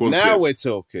a popcorn sieve. Now we're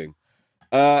talking.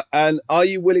 And are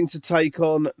you willing to take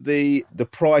on the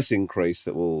price increase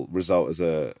that will result as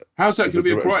a... How's that going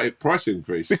to be a price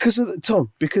increase?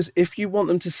 Because if you want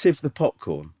them to sieve the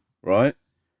popcorn, right,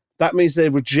 that means they're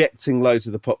rejecting loads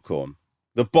of the popcorn.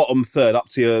 The bottom third up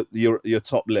to your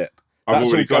top lip. I've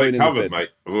already got it covered, mate.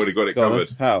 I've already got it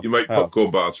covered. How? You make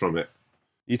popcorn bars from it.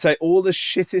 You take all the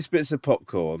shittest bits of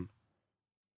popcorn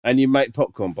and you make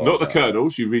popcorn bars. Not the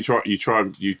kernels.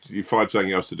 You find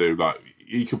something else to do. Like,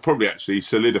 you could probably actually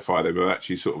solidify them and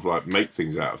actually sort of like make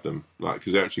things out of them, like,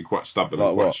 because they're actually quite stubborn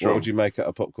and quite strong. What would you make out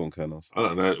of popcorn kernels? I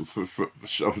don't know. Off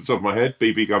the top of my head,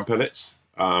 BB gun pellets.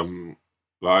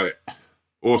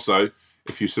 Also,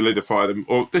 if you solidify them,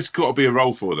 or there's got to be a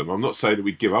role for them. I'm not saying that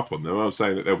we give up on them. I'm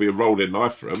saying that there'll be a role in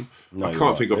life for them. No, I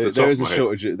can't think off the top of my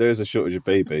head. There is a shortage of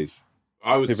BBs.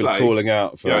 I would People say are calling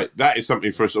out for. Yeah, that is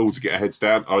something for us all to get our heads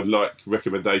down. I'd like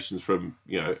recommendations from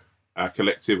our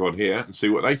collective on here and see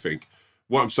what they think.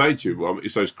 What I'm saying to you,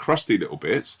 is those crusty little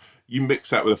bits, you mix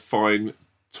that with a fine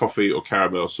toffee or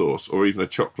caramel sauce or even a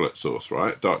chocolate sauce,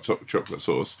 right? Dark chocolate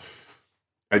sauce.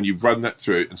 And you run that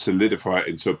through and solidify it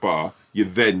into a bar, you're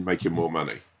then making more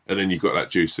money. And then you've got that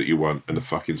juice that you want and the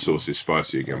fucking sauce is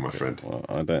spicy again, my friend. Well,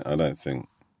 I don't think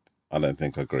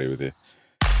I agree with you.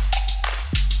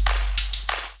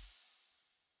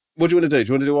 What do you want to do? Do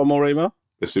you want to do one more email?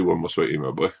 Let's do one more sweet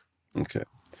email, boy. Okay.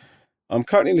 I'm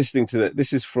currently listening to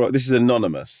this is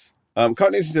anonymous,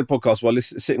 Currently listening to a podcast while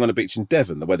sitting on a beach in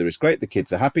Devon. The weather is great. The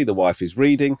kids are happy. The wife is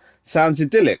reading. Sounds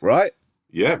idyllic, right?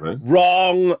 Yeah, man.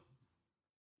 Wrong.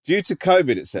 Due to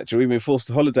COVID, etc., we've been forced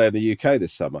to holiday in the UK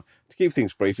this summer. To keep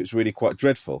things brief, it's really quite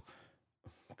dreadful.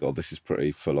 God, this is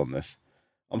pretty full on this.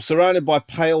 I'm surrounded by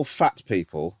pale, fat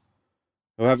people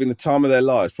who are having the time of their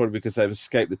lives, probably because they've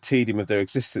escaped the tedium of their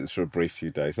existence for a brief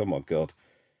few days. Oh, my God.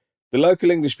 The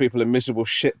local English people are miserable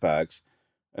shitbags,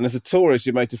 and as a tourist,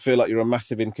 you're made to feel like you're a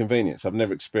massive inconvenience. I've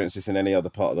never experienced this in any other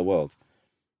part of the world.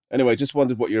 Anyway, just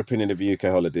wondered what your opinion of UK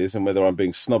holidays and whether I'm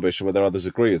being snobbish or whether others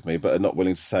agree with me but are not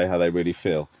willing to say how they really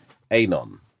feel.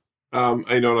 Anon.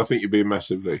 Anon, I think you're being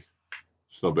massively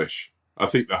snobbish. I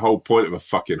think the whole point of a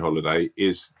fucking holiday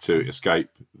is to escape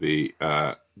the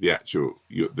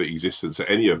existence that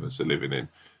any of us are living in.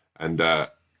 And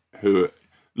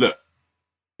look,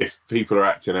 if people are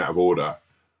acting out of order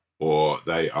or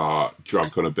they are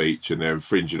drunk on a beach and they're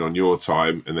infringing on your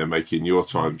time and they're making your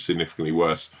time significantly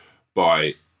worse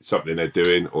by something they're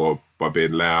doing or by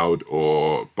being loud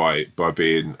or by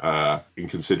being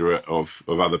inconsiderate of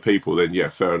other people, then yeah,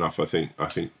 fair enough. I think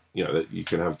that you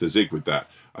can have the zig with that.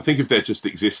 I think if they're just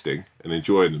existing and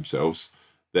enjoying themselves,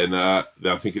 then I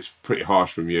think it's pretty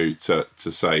harsh from you to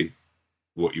say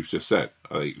what you've just said.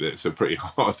 I think that's a pretty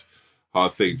hard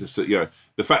thing to say.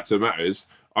 The fact of the matter is,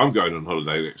 I'm going on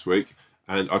holiday next week,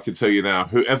 and I can tell you now,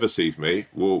 whoever sees me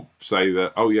will say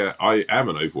that, oh yeah, I am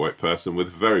an overweight person with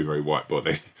a very, very white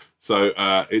body. So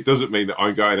it doesn't mean that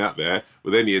I'm going out there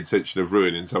with any intention of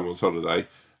ruining someone's holiday.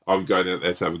 I'm going out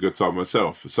there to have a good time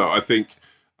myself. So I think,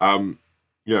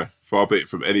 far be it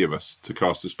from any of us to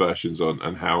cast aspersions on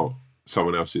and how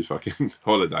someone else is fucking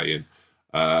holidaying.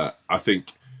 I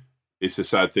think it's a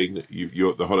sad thing that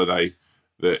you're the holiday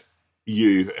that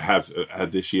you have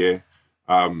had this year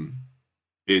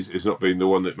is not being the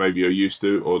one that maybe you're used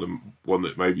to or the one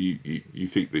that maybe you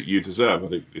think that you deserve. I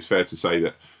think it's fair to say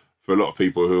that for a lot of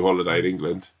people who holiday in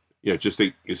England, just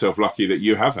think yourself lucky that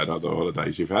you have had other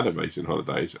holidays. You've had amazing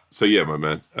holidays. So yeah, my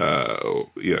man,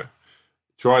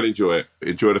 try and enjoy it.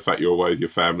 Enjoy the fact you're away with your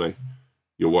family.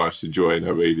 Your wife's enjoying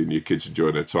her reading, your kids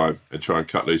enjoying their time, and try and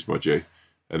cut loose, my G,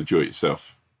 and enjoy it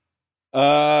yourself.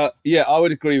 Yeah, I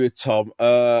would agree with Tom.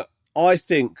 I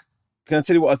think, can I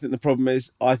tell you what I think the problem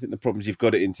is? I think the problem is you've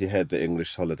got it into your head that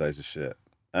English holidays are shit.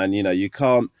 And, you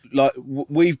can't,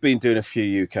 we've been doing a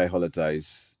few UK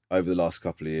holidays over the last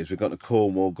couple of years. We've gone to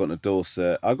Cornwall, gone to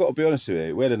Dorset. I've got to be honest with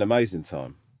you, we had an amazing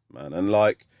time, man. And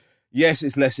yes,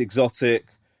 it's less exotic.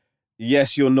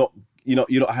 Yes, you're not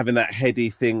having that heady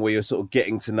thing where you're sort of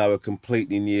getting to know a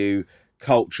completely new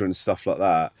culture and stuff like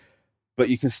that. But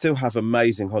you can still have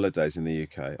amazing holidays in the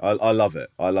UK. I love it.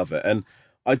 I love it. And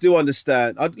I do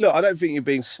understand. I don't think you're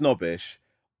being snobbish.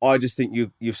 I just think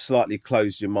you've slightly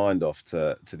closed your mind off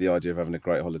to the idea of having a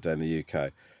great holiday in the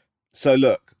UK. So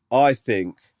look, I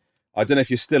think, I don't know if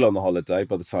you're still on the holiday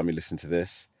by the time you listen to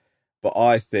this, but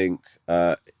I think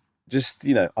I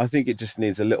think it just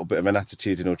needs a little bit of an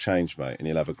attitudinal change, mate, and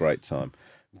you'll have a great time.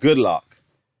 Good luck.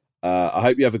 I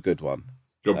hope you have a good one.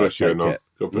 God bless you, God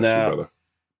bless you, brother.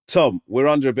 Tom, we're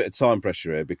under a bit of time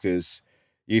pressure here because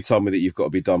you told me that you've got to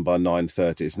be done by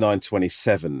 9:30. It's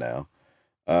 9:27 now.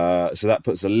 So that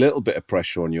puts a little bit of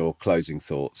pressure on your closing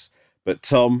thoughts. But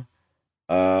Tom,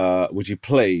 would you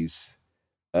please,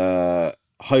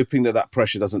 hoping that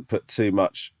pressure doesn't put too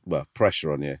much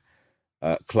pressure on you,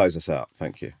 close us out?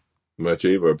 Thank you. My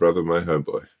G, my brother, my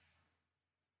homeboy.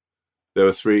 There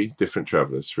were 3 different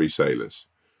travellers, 3 sailors,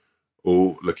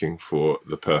 all looking for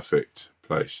the perfect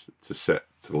place to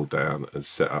settle down and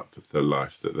set up the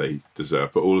life that they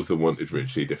deserve. But all of them wanted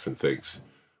richly different things.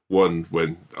 One,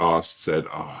 when asked, said,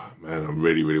 oh man, I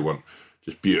really, really want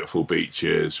just beautiful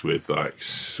beaches with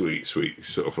sweet,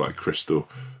 sort of crystal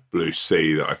blue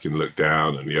sea that I can look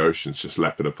down and the ocean's just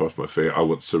lapping up off my feet. I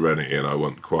want serenity and I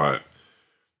want quiet.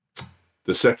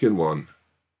 The second one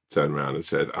turned around and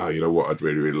said, oh, you know what I'd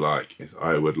really, really like is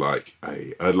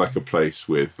I'd like a place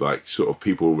with sort of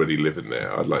people already living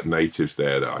there. I'd like natives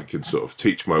there that I can sort of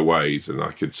teach my ways and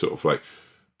I could sort of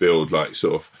build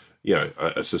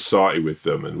a society with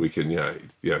them, and we can,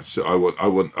 so I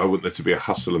want there to be a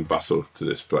hustle and bustle to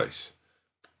this place.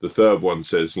 The third one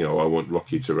says, I want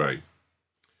rocky terrain.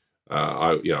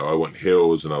 I want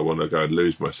hills, and I want to go and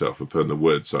lose myself up in the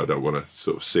woods. So I don't want to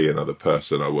sort of see another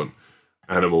person. I want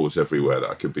animals everywhere that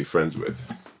I could be friends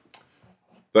with.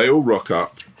 They all rock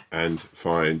up and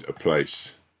find a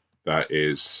place that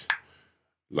is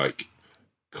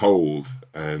cold,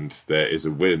 and there is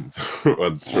a wind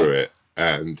runs through it.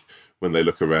 And when they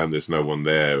look around, there's no one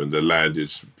there, and the land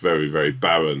is very, very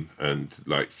barren, and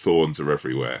thorns are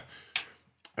everywhere.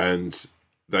 And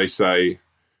they say,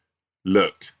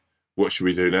 look, what should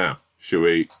we do now? Should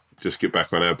we just get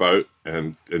back on our boat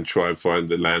and try and find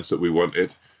the lands that we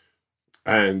wanted?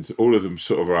 And all of them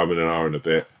sort of are umming and ahhing a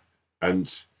bit.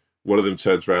 And one of them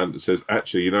turns around and says,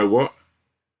 actually, you know what?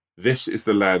 This is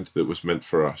the land that was meant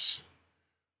for us.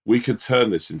 We can turn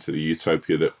this into the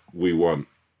utopia that we want.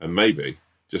 And maybe,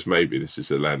 just maybe, this is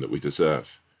the land that we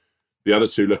deserve. The other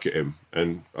two look at him,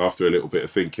 and after a little bit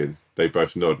of thinking, they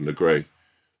both nod and agree.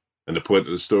 And the point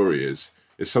of the story is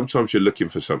sometimes you're looking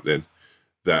for something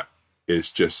that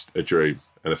is just a dream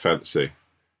and a fantasy.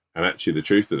 And actually the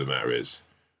truth of the matter is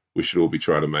we should all be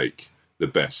trying to make the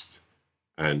best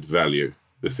and value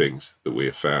the things that we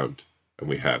have found and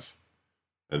we have.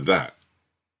 And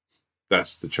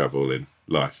that's the travel in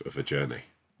life of a journey.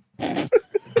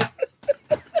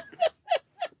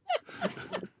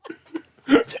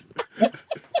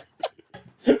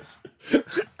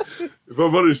 If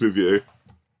I'm honest with you,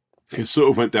 it sort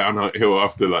of went downhill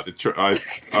after like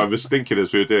I was thinking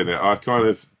as we were doing it, I kind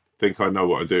of think I know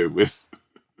what I'm doing with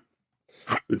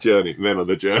the journey, men on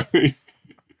the journey.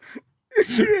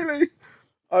 Really?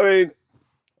 I mean,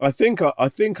 I think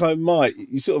I might.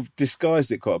 You sort of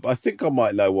disguised it quite, but I think I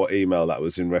might know what email that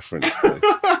was in reference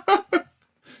to.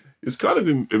 It's kind of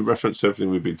in reference to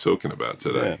everything we've been talking about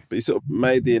today. Yeah, but you sort of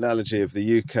made the analogy of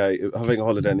the UK, having a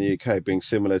holiday in the UK being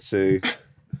similar to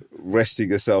resting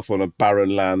yourself on a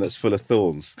barren land that's full of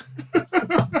thorns.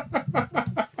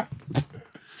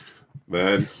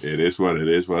 Man, it is what it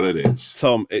is.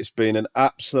 Tom, it's been an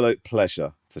absolute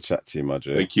pleasure to chat to you, my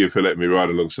Jew. Thank you for letting me ride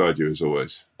alongside you as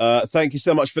always. Thank you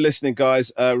so much for listening,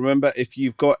 guys. Remember, if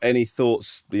you've got any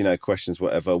thoughts, questions,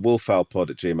 whatever,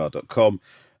 wolfowlpod@gmail.com.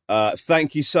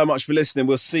 Thank you so much for listening.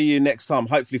 We'll see you next time,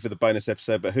 hopefully for the bonus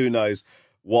episode, but who knows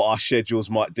what our schedules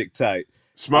might dictate.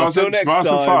 Smiles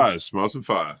and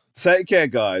fire. Take care,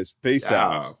 guys. Peace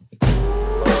out.